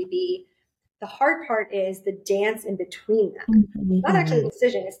actually be, The hard part is the dance in between them. Not actually the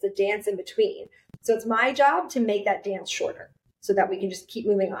decision, it's the dance in between. So it's my job to make that dance shorter so that we can just keep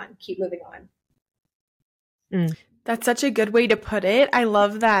moving on, keep moving on. That's such a good way to put it. I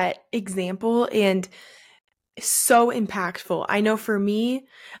love that example and so impactful. I know for me,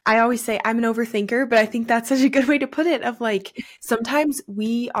 I always say I'm an overthinker, but I think that's such a good way to put it of like, sometimes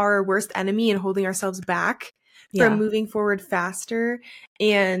we are our worst enemy in holding ourselves back from moving forward faster.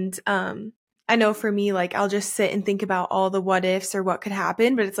 And, I know for me, like I'll just sit and think about all the what ifs or what could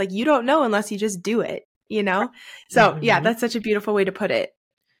happen, but it's like, you don't know unless you just do it, you know? So yeah, that's such a beautiful way to put it.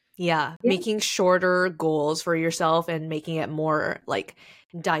 Yeah. Making shorter goals for yourself and making it more like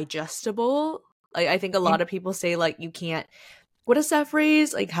digestible. Like I think a lot of people say like, you can't, what is that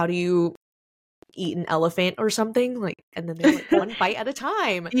phrase? Like, how do you eat an elephant or something? Like, and then they're like one bite at a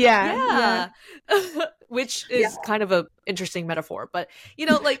time. Yeah. Which is kind of a interesting metaphor, but you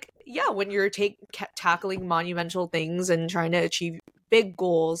know, like, when you're tackling monumental things and trying to achieve big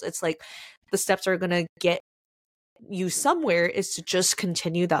goals, it's like the steps are going to get you somewhere is to just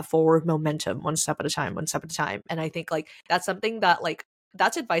continue that forward momentum one step at a time. And I think like that's something that like,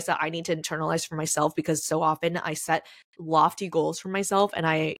 that's advice that I need to internalize for myself, because so often I set lofty goals for myself and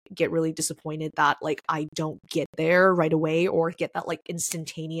I get really disappointed that like I don't get there right away or get that like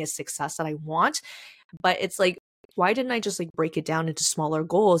instantaneous success that I want. But it's like, why didn't I just like break it down into smaller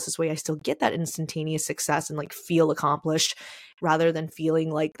goals? This way I still get that instantaneous success and like feel accomplished rather than feeling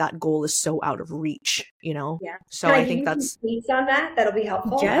like that goal is so out of reach, you know? Yeah. So Can I think that's tweets on that. That'll be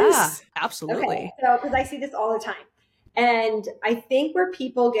helpful. Yes. Yeah, absolutely. Okay. So, because I see this all the time. And I think where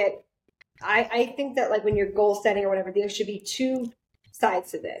people get, I think that like when you're goal setting or whatever, there should be two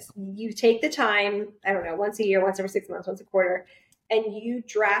sides to this. You take the time, I don't know, once a year, once every 6 months, once a quarter, and you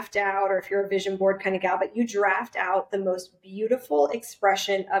draft out, or if you're a vision board kind of gal, but you draft out the most beautiful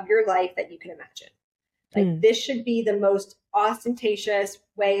expression of your life that you can imagine. Like this should be the most ostentatious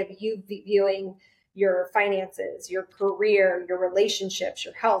way of you viewing your finances, your career, your relationships,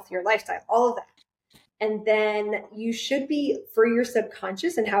 your health, your lifestyle, all of that. And then you should be, for your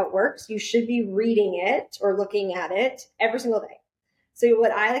subconscious and how it works, you should be reading it or looking at it every single day. So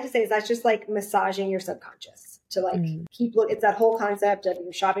what I like to say is that's just like massaging your subconscious to like keep look. It's that whole concept of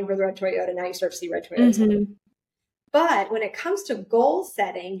you're shopping for the red Toyota. Now you start to see red Toyotas. But when it comes to goal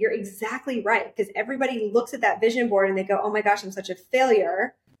setting, you're exactly right. Because everybody looks at that vision board and they go, oh my gosh, I'm such a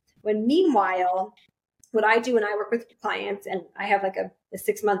failure. When meanwhile, what I do when I work with clients, and I have like a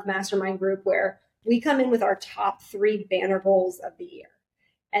 6-month mastermind group where we come in with our top 3 banner goals of the year.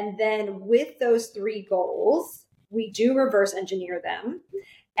 And then with those 3 goals, we do reverse engineer them.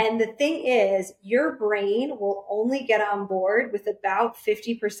 And the thing is, your brain will only get on board with about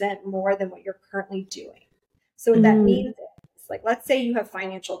 50% more than what you're currently doing. So what that means is, like, let's say you have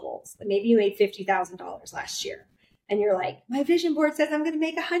financial goals. Maybe you made $50,000 last year. And you're like, my vision board says I'm going to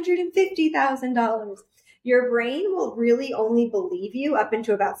make $150,000. Your brain will really only believe you up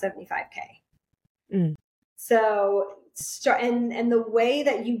into about 75K. So, and the way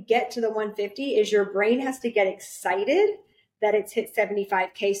that you get to the 150 is your brain has to get excited that it's hit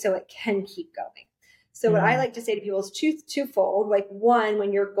 75K so it can keep going. So what I like to say to people is twofold. Like, one,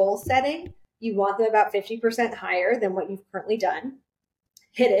 when you're goal setting, you want them about 50% higher than what you've currently done.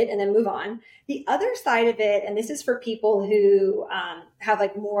 Hit it and then move on. The other side of it, and this is for people who have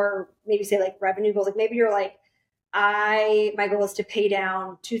like more, maybe say like revenue goals. Like maybe you're like, my goal is to pay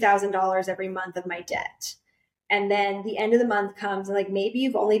down $2,000 every month of my debt. And then the end of the month comes and like, maybe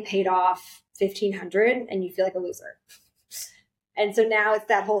you've only paid off $1,500 and you feel like a loser. And so now it's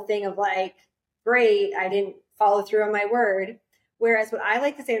that whole thing of like, great, I didn't follow through on my word. Whereas what I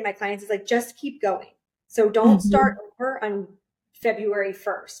like to say to my clients is like, just keep going. So don't start over on February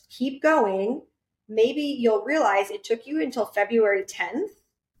 1st. Keep going. Maybe you'll realize it took you until February 10th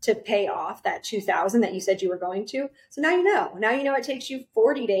to pay off that $2,000 that you said you were going to. So now you know. Now you know it takes you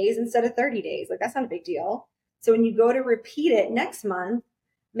 40 days instead of 30 days. Like, that's not a big deal. So when you go to repeat it next month,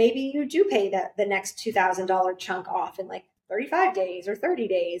 maybe you do pay the next $2,000 chunk off in like 35 days or 30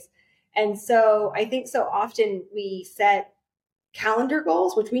 days. And so I think so often we set calendar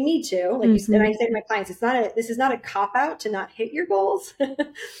goals, which we need to, like you said, and I say to my clients, this is not a cop out to not hit your goals.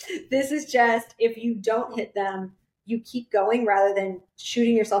 This is just, if you don't hit them, you keep going rather than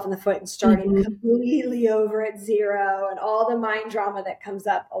shooting yourself in the foot and starting completely over at zero and all the mind drama that comes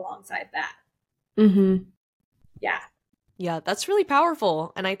up alongside that. Yeah. Yeah, that's really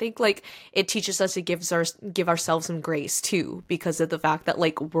powerful. And I think like it teaches us to give ourselves some grace too, because of the fact that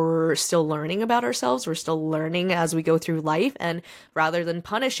like we're still learning about ourselves, we're still learning as we go through life. And rather than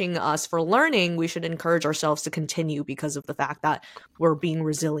punishing us for learning, we should encourage ourselves to continue because of the fact that we're being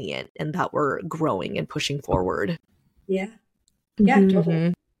resilient and that we're growing and pushing forward. Yeah. Yeah, totally.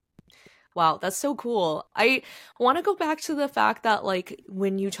 Mm-hmm. Wow, that's so cool. I want to go back to the fact that like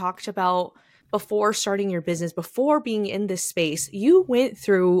when you talked about before starting your business, before being in this space, you went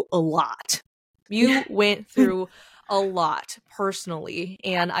through a lot. You went through a lot personally.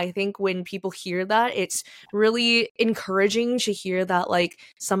 And I think when people hear that, it's really encouraging to hear that like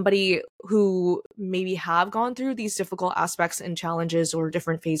somebody who maybe have gone through these difficult aspects and challenges or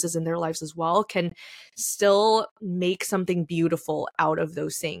different phases in their lives as well can still make something beautiful out of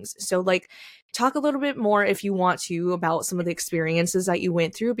those things. So like talk a little bit more if you want to about some of the experiences that you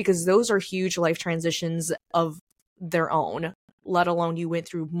went through, because those are huge life transitions of their own, let alone you went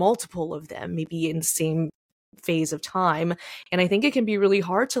through multiple of them, maybe in the same phase of time. And I think it can be really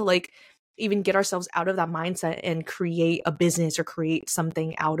hard to like even get ourselves out of that mindset and create a business or create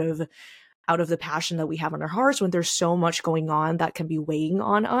something out of the passion that we have in our hearts when there's so much going on that can be weighing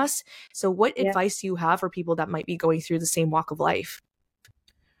on us. So what advice do you have for people that might be going through the same walk of life?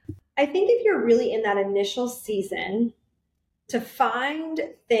 I think if you're really in that initial season, to find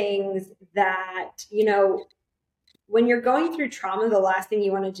things that, you know, when you're going through trauma, the last thing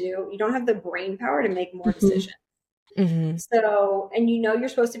you want to do, you don't have the brain power to make more decisions. Mm-hmm. So, and you know, you're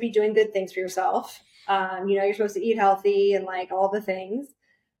supposed to be doing good things for yourself. You know, you're supposed to eat healthy and like all the things.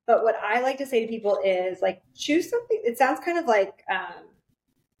 But what I like to say to people is like, choose something. It sounds kind of like, I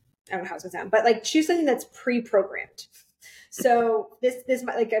don't know how it's gonna sound, but like choose something that's pre-programmed. So this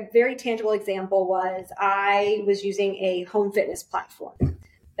like a very tangible example was I was using a home fitness platform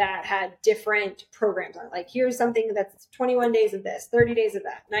that had different programs on it. Like here's something that's 21 days of this, 30 days of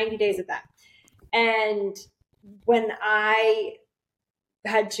that, 90 days of that. And when I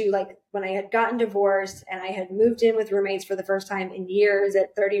had gotten divorced and I had moved in with roommates for the first time in years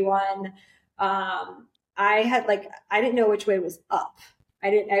at 31, I didn't know which way was up.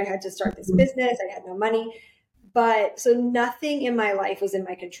 I had to start this business. I had no money. But so nothing in my life was in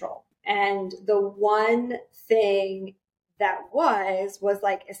my control. And the one thing that was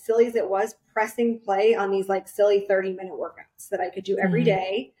like, as silly as it was, pressing play on these like silly 30-minute workouts that I could do every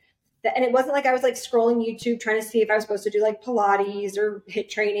day. And it wasn't like I was like scrolling YouTube trying to see if I was supposed to do like Pilates or HIIT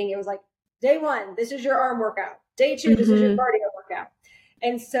training. It was like, day 1, this is your arm workout. Day 2, this is your cardio workout.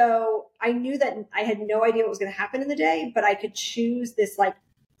 And so I knew that I had no idea what was going to happen in the day, but I could choose this like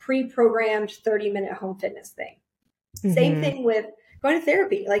pre-programmed 30-minute home fitness thing. Same thing with going to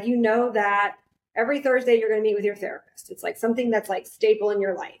therapy. Like, you know that every Thursday you're going to meet with your therapist. It's like something that's like staple in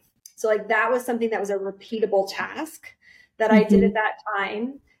your life. So like that was something that was a repeatable task that I did at that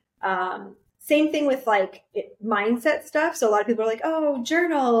time. Same thing with like mindset stuff. So a lot of people are like, oh,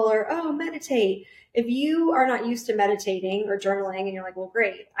 journal or, oh, meditate. If you are not used to meditating or journaling and you're like, well,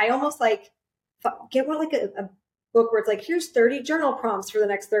 great. I almost like get one, like a book where it's like, here's 30 journal prompts for the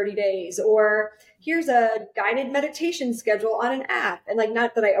next 30 days, or here's a guided meditation schedule on an app. And like,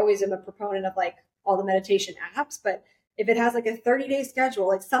 not that I always am a proponent of like all the meditation apps, but if it has like a 30-day schedule,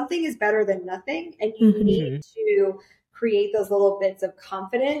 like something is better than nothing. And you need to create those little bits of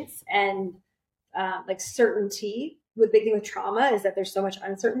confidence and like certainty. The big thing with trauma is that there's so much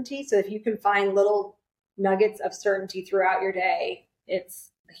uncertainty. So if you can find little nuggets of certainty throughout your day,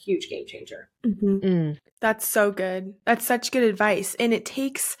 it's a huge game changer. That's so good. That's such good advice. And it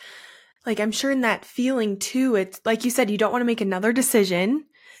takes, like, I'm sure in that feeling too, it's like you said, you don't want to make another decision.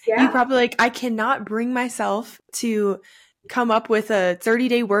 You probably like, I cannot bring myself to come up with a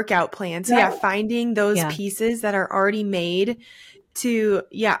 30-day workout plan. So finding those pieces that are already made to,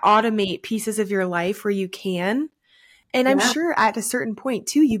 automate pieces of your life where you can. And I'm sure at a certain point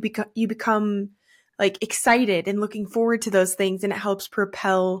too, you become like excited and looking forward to those things, and it helps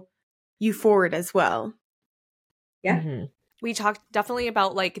propel you forward as well. We talked definitely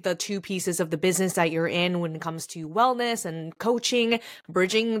about like the two pieces of the business that you're in when it comes to wellness and coaching,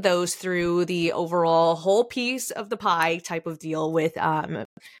 bridging those through the overall whole piece of the pie type of deal with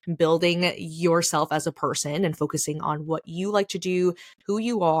building yourself as a person and focusing on what you like to do, who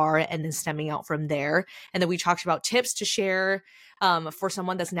you are, and then stemming out from there. And then we talked about tips to share for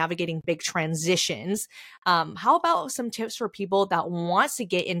someone that's navigating big transitions. How about some tips for people that wants to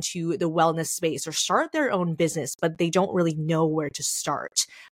get into the wellness space or start their own business, but they don't really know where to start?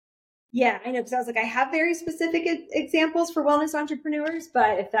 Yeah, I know. Because I was like, I have very specific examples for wellness entrepreneurs,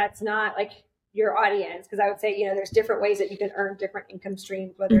 but if that's not like your audience, because I would say, you know, there's different ways that you can earn different income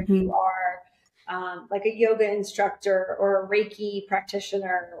streams, whether you are like a yoga instructor or a Reiki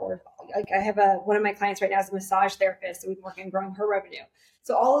practitioner, or like I have one of my clients right now is a massage therapist, so we've been working on growing her revenue.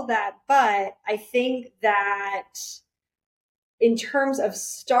 So all of that. But I think that in terms of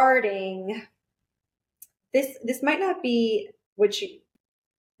starting, this might not be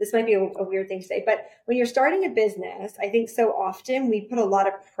this might be a weird thing to say, but when you're starting a business, I think so often we put a lot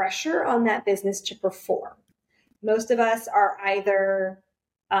of pressure on that business to perform. Most of us are either,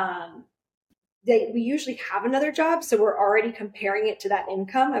 we usually have another job, so we're already comparing it to that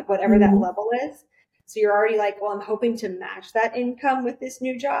income at whatever that level is. So you're already like, well, I'm hoping to match that income with this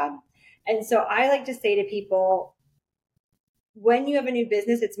new job. And so I like to say to people, when you have a new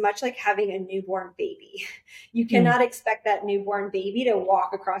business, it's much like having a newborn baby. You cannot expect that newborn baby to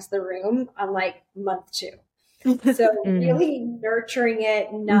walk across the room on like month 2. So really nurturing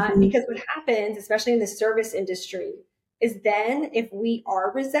it, not because what happens, especially in the service industry, is then if we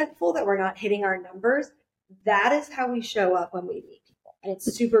are resentful that we're not hitting our numbers, that is how we show up when we meet people. And it's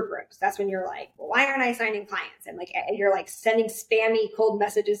super gross. That's when you're like, well, why aren't I signing clients? And like, you're like sending spammy cold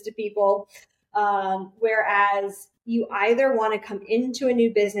messages to people. Whereas you either want to come into a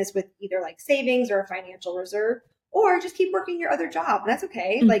new business with either like savings or a financial reserve, or just keep working your other job. And that's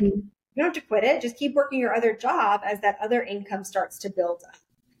okay. Like, you don't have to quit it. Just keep working your other job as that other income starts to build up.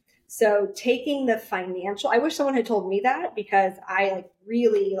 So taking the financial, I wish someone had told me that, because I like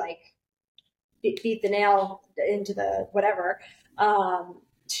really like beat the nail into the whatever.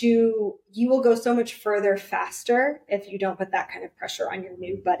 You will go so much further faster if you don't put that kind of pressure on your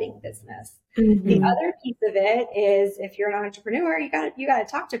new budding business. The other piece of it is, if you're an entrepreneur, you got to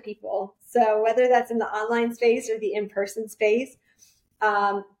talk to people. So whether that's in the online space or the in-person space,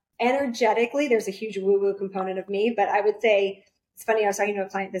 energetically, there's a huge woo-woo component of me, but I would say, it's funny, I was talking to a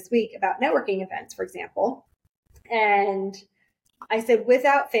client this week about networking events, for example. And I said,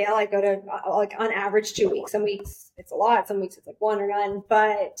 without fail, I go to like on average 2 weeks. Some weeks it's a lot. Some weeks it's like 1 or none,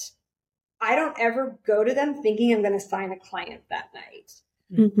 but I don't ever go to them thinking I'm going to sign a client that night.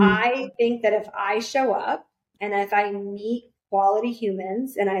 I think that if I show up and if I meet quality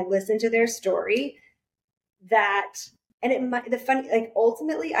humans and I listen to their story, and it might, like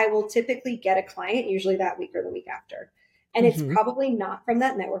ultimately I will typically get a client usually that week or the week after. And it's probably not from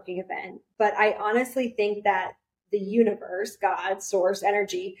that networking event, but I honestly think that the universe, God, source,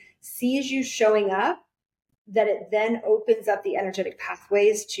 energy sees you showing up, that it then opens up the energetic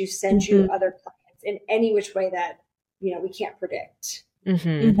pathways to send you other clients in any which way that, we can't predict. Does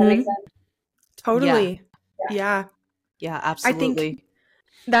that make sense? Totally. Yeah, absolutely. I think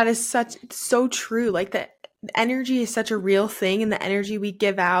that is so true. Like the energy is such a real thing, and the energy we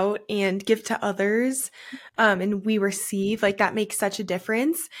give out and give to others, and we receive, like that makes such a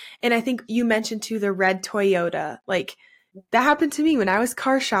difference. And I think you mentioned too, the red Toyota, like that happened to me when I was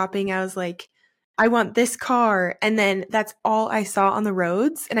car shopping. I was like, I want this car. And then that's all I saw on the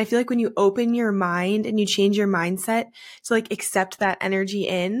roads. And I feel like when you open your mind and you change your mindset to like accept that energy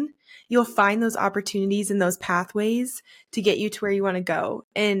in, you'll find those opportunities and those pathways to get you to where you want to go.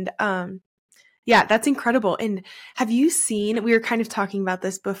 And, yeah, that's incredible. And have you seen, we were kind of talking about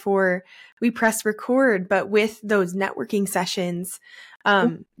this before we press record, but with those networking sessions,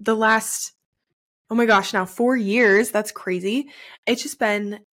 the last, oh my gosh, now 4 years, that's crazy. It's just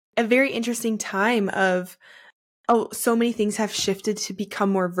been a very interesting time of, so many things have shifted to become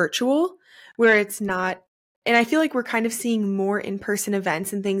more virtual, where it's not, and I feel like we're kind of seeing more in-person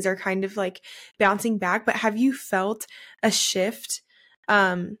events and things are kind of like bouncing back. But have you felt a shift,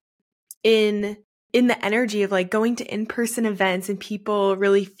 in the energy of like going to in-person events and people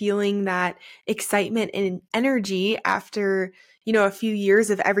really feeling that excitement and energy after, a few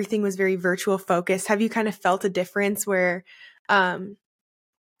years of everything was very virtual focused? Have you kind of felt a difference where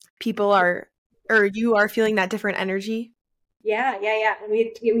people are, or you are feeling that different energy? Yeah. And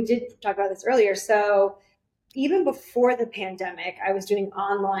we did talk about this earlier. So even before the pandemic, I was doing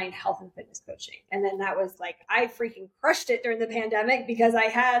online health and fitness coaching. And then that was like, I freaking crushed it during the pandemic because I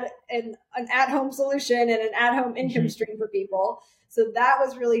had an at-home solution and an at-home income stream for people. So that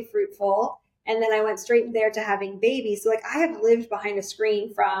was really fruitful. And then I went straight there to having babies. So like I have lived behind a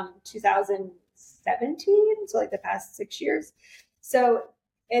screen from 2017, so like the past 6 years. So,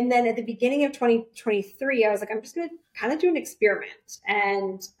 and then at the beginning of 2023, I was like, I'm just going to kind of do an experiment.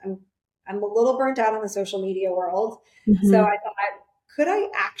 And I'm a little burnt out on the social media world. So I thought, could I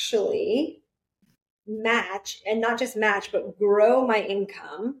actually match, and not just match, but grow my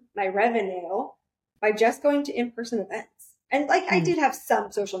income, my revenue by just going to in-person events? And like, I did have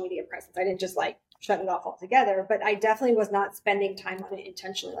some social media presence. I didn't just like shut it off altogether, but I definitely was not spending time on it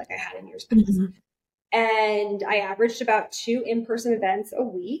intentionally like I had in years past. And I averaged about 2 in-person events a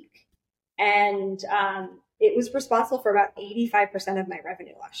week. And it was responsible for about 85% of my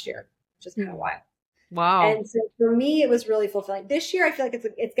revenue last year, which is kind of wild. Wow. And so for me, it was really fulfilling. This year, I feel like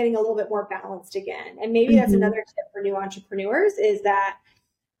it's getting a little bit more balanced again. And maybe that's another tip for new entrepreneurs is that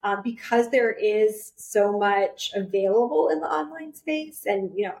because there is so much available in the online space,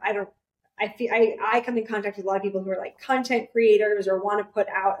 and I come in contact with a lot of people who are like content creators or want to put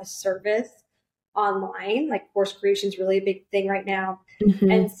out a service online. Like course creation is really a big thing right now.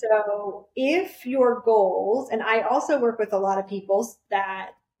 And so if your goals, and I also work with a lot of people that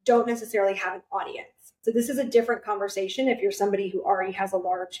don't necessarily have an audience. So this is a different conversation if you're somebody who already has a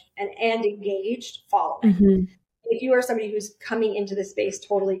large and engaged following. If you are somebody who's coming into the space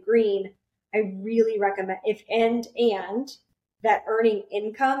totally green, I really recommend and that earning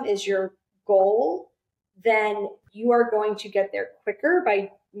income is your goal, then you are going to get there quicker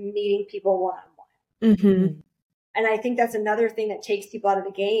by meeting people one-on-one. And I think that's another thing that takes people out of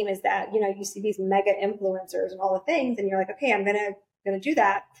the game is that, you see these mega influencers and all the things, and you're like, okay, I'm going to do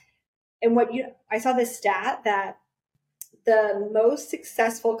that. And I saw this stat that the most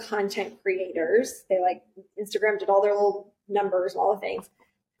successful content creators, they like Instagram did all their little numbers and all the things,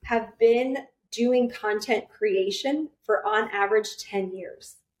 have been doing content creation for on average 10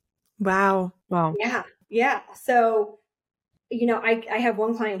 years. Wow. Yeah. So, I have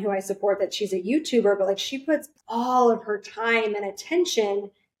one client who I support that she's a YouTuber, but like she puts all of her time and attention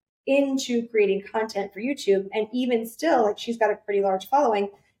into creating content for YouTube. And even still, like she's got a pretty large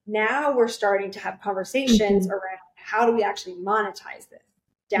following. Now we're starting to have conversations around how do we actually monetize this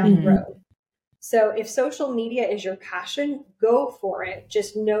down the road. So if social media is your passion, go for it.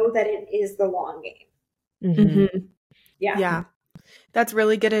 Just know that it is the long game. Yeah. That's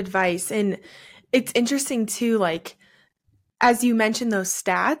really good advice. And it's interesting too, like, as you mentioned those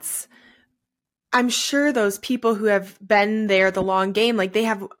stats, I'm sure those people who have been there the long game, like they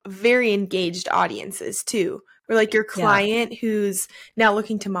have very engaged audiences too. Or like your client who's now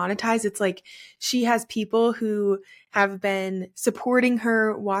looking to monetize, it's like she has people who have been supporting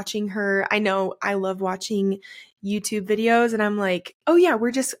her, watching her. I know I love watching YouTube videos and I'm like, oh yeah,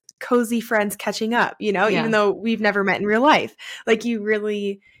 we're just cozy friends catching up, even though we've never met in real life. Like you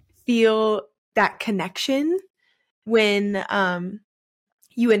really feel that connection when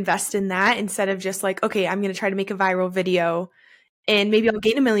you invest in that instead of just like, okay, I'm going to try to make a viral video and maybe I'll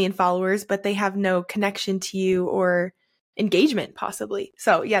gain 1 million followers, but they have no connection to you or engagement possibly.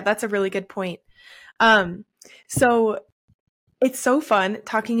 So yeah, that's a really good point. So it's so fun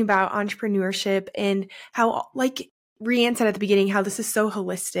talking about entrepreneurship and how, like Rianne said at the beginning, how this is so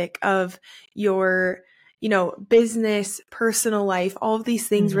holistic of your, business, personal life, all of these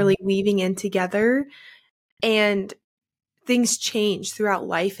things really weaving in together. And things change throughout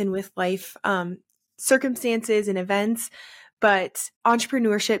life and with life circumstances and events. But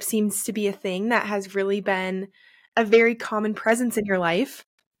entrepreneurship seems to be a thing that has really been a very common presence in your life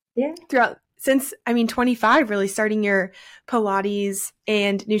throughout since 25, really starting your Pilates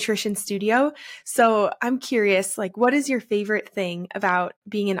and nutrition studio. So I'm curious, like, what is your favorite thing about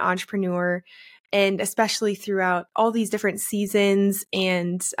being an entrepreneur, and especially throughout all these different seasons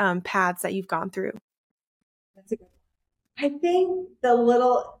and paths that you've gone through? That's a good one. I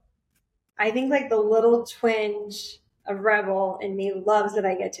think like the little twinge of rebel in me loves that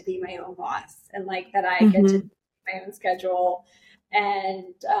I get to be my own boss and like that I get to do my own schedule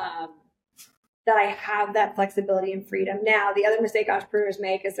and that I have that flexibility and freedom. Now, the other mistake entrepreneurs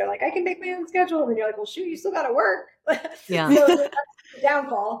make is they're like, I can make my own schedule. And you're like, well, shoot, you still got to work. Yeah. So that's the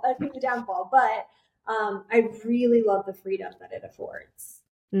downfall. That's the downfall. But I really love the freedom that it affords.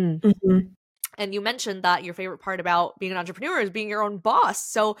 And you mentioned that your favorite part about being an entrepreneur is being your own boss.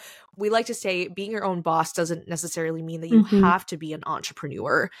 So we like to say being your own boss doesn't necessarily mean that you have to be an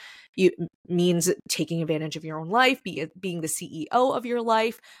entrepreneur. It means taking advantage of your own life, being the CEO of your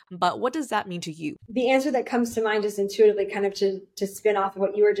life. But what does that mean to you? The answer that comes to mind just intuitively, kind of to spin off of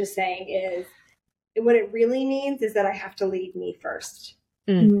what you were just saying, is what it really means is that I have to lead me first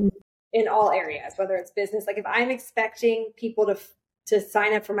in all areas, whether it's business. Like if I'm expecting people to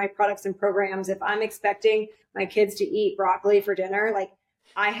sign up for my products and programs, if I'm expecting my kids to eat broccoli for dinner, like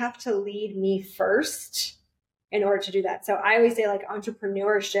I have to lead me first in order to do that. So I always say like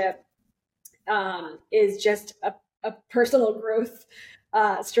entrepreneurship is just a personal growth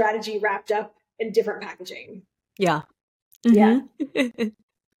strategy wrapped up in different packaging. Yeah. Yeah.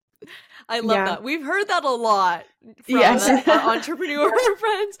 I love that. We've heard that a lot from our entrepreneur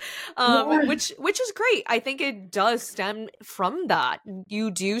friends, which is great. I think it does stem from that.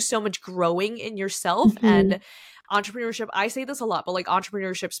 You do so much growing in yourself, and entrepreneurship, I say this a lot, but like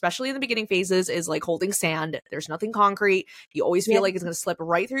entrepreneurship, especially in the beginning phases, is like holding sand. There's nothing concrete. You always feel like it's going to slip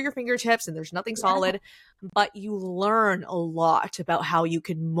right through your fingertips and there's nothing solid, but you learn a lot about how you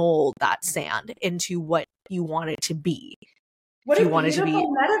can mold that sand into what you want it to be. What a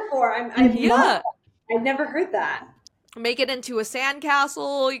beautiful metaphor. I've never heard that. Make it into a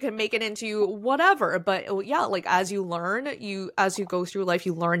sandcastle, you can make it into whatever, but yeah, like as you go through life,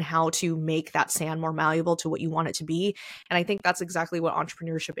 you learn how to make that sand more malleable to what you want it to be. And I think that's exactly what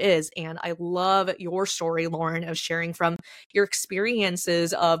entrepreneurship is. And I love your story, Lauren, of sharing from your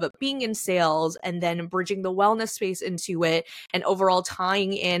experiences of being in sales and then bridging the wellness space into it, and overall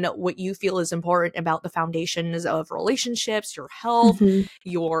tying in what you feel is important about the foundations of relationships, your health,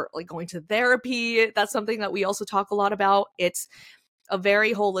 your like going to therapy. That's something that we also talk a lot about. It's a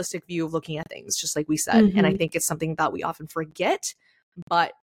very holistic view of looking at things, just like we said. And I think it's something that we often forget,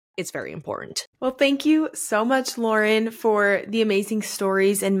 but it's very important. Well, thank you so much, Lauren, for the amazing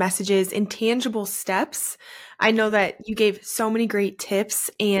stories and messages and tangible steps. I know that you gave so many great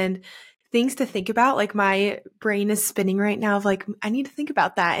tips and things to think about. Like my brain is spinning right now of like, I need to think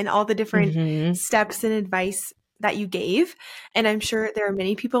about that and all the different steps and advice that you gave. And I'm sure there are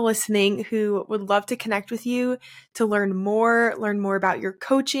many people listening who would love to connect with you to learn more about your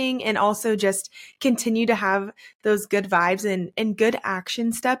coaching, and also just continue to have those good vibes and good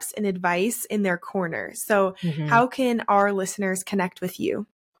action steps and advice in their corner. So how can our listeners connect with you?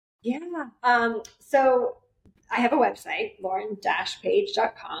 Yeah. So I have a website,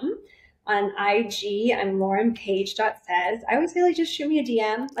 lauren-page.com. On IG, I'm laurenpage.says. I always say, like, just shoot me a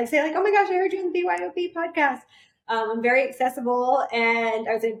DM. Like, say, like, oh my gosh, I heard you on the BYOB podcast. I'm very accessible, and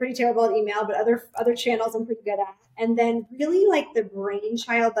I would say I'm pretty terrible at email, but other channels I'm pretty good at. And then really like the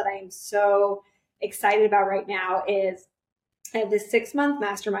brainchild that I am so excited about right now is I have this 6-month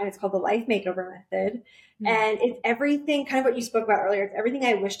mastermind. It's called the Life Makeover Method. And it's everything, kind of what you spoke about earlier. It's everything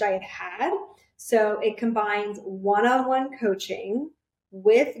I wished I had had. So it combines one-on-one coaching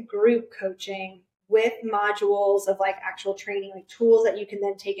with group coaching, with modules of like actual training, like tools that you can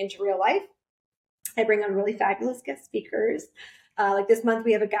then take into real life. I bring on really fabulous guest speakers. Like this month,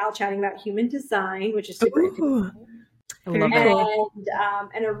 we have a gal chatting about human design, which is super interesting.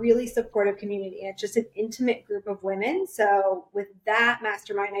 And a really supportive community. It's just an intimate group of women. So with that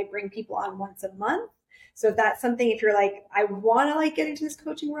mastermind, I bring people on once a month. So if that's something, if you're like, I want to like get into this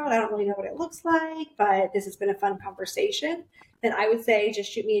coaching world, I don't really know what it looks like, but this has been a fun conversation, then I would say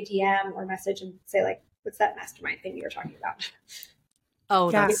just shoot me a DM or message and say like, what's that mastermind thing you were talking about? Oh,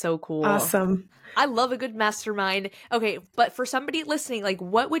 that's so cool. Awesome. I love a good mastermind. Okay, but for somebody listening, like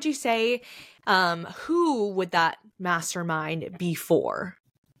what would you say, who would that mastermind be for,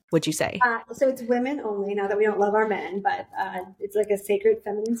 would you say? So it's women only, now that we don't love our men, but it's like a sacred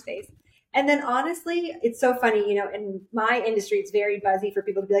feminine space. And then honestly, it's so funny, you know, in my industry, it's very buzzy for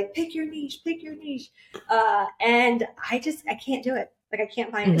people to be like, pick your niche. And I can't do it. Like I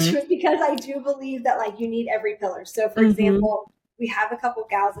can't find it because I do believe that like you need every pillar. So for example, we have a couple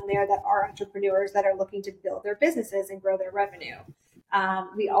gals in there that are entrepreneurs that are looking to build their businesses and grow their revenue.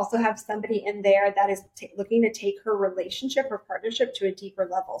 We also have somebody in there that is looking to take her relationship or partnership to a deeper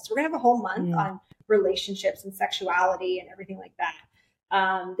level. So we're going to have a whole month on relationships and sexuality and everything like that.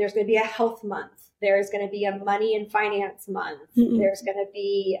 There's going to be a health month. There's going to be a money and finance month. There's going to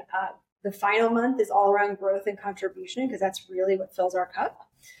be the final month is all around growth and contribution, because that's really what fills our cup.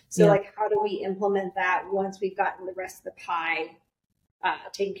 So like, how do we implement that once we've gotten the rest of the pie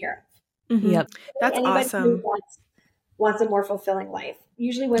taken care of? Yep. That's awesome. Who wants a more fulfilling life.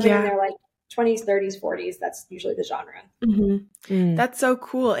 Usually women in their like 20s, 30s, 40s, that's usually the genre. That's so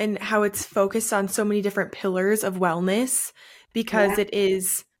cool. And how it's focused on so many different pillars of wellness, because it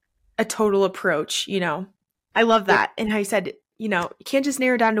is a total approach, you know. I love that. And how you said, you know, you can't just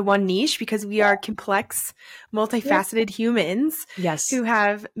narrow down to one niche, because we are complex, multifaceted humans who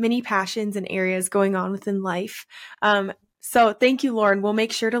have many passions and areas going on within life. So thank you, Lauren. We'll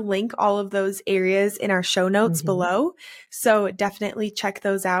make sure to link all of those areas in our show notes below. So definitely check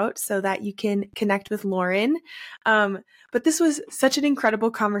those out so that you can connect with Lauren. But this was such an incredible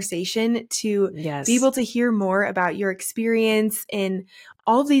conversation to be able to hear more about your experience in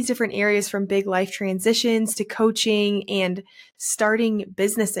all of these different areas, from big life transitions to coaching and starting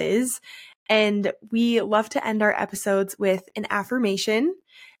businesses. And we love to end our episodes with an affirmation,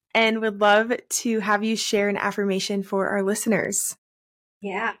 and would love to have you share an affirmation for our listeners.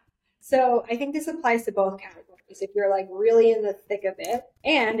 Yeah. So I think this applies to both categories. If you're like really in the thick of it,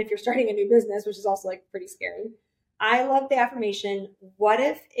 and if you're starting a new business, which is also like pretty scary. I love the affirmation, what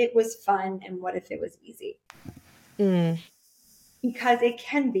if it was fun and what if it was easy? Because it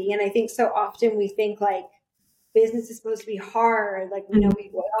can be. And I think so often we think like, business is supposed to be hard. Like, you know,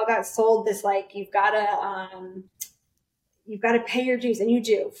 we all got sold this, like, you've got to pay your dues, and you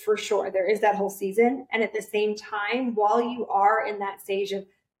do, for sure. There is that whole season. And at the same time, while you are in that stage of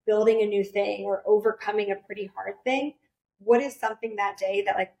building a new thing or overcoming a pretty hard thing, what is something that day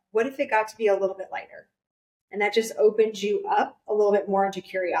that, like, what if it got to be a little bit lighter? And that just opens you up a little bit more into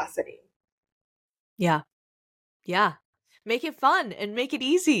curiosity. Yeah. Yeah. Make it fun and make it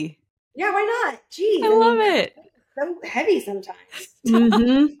easy. Yeah, why not? Geez, I love it. So heavy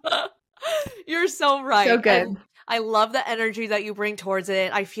sometimes. You're so right. So good. I love the energy that you bring towards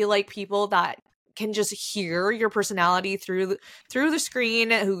it. I feel like people that can just hear your personality through the screen,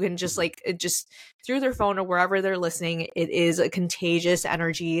 who can just like just through their phone or wherever they're listening, it is a contagious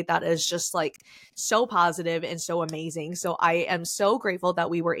energy that is just like so positive and so amazing. So I am so grateful that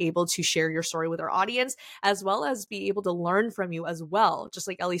we were able to share your story with our audience, as well as be able to learn from you as well. Just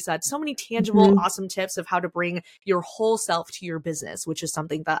like Ellie said, so many tangible, awesome tips of how to bring your whole self to your business, which is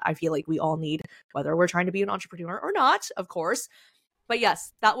something that I feel like we all need, whether we're trying to be an entrepreneur or not, of course. But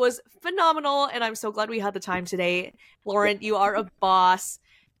yes, that was phenomenal. And I'm so glad we had the time today. Lauren, you are a boss.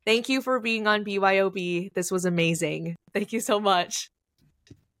 Thank you for being on BYOB. This was amazing. Thank you so much.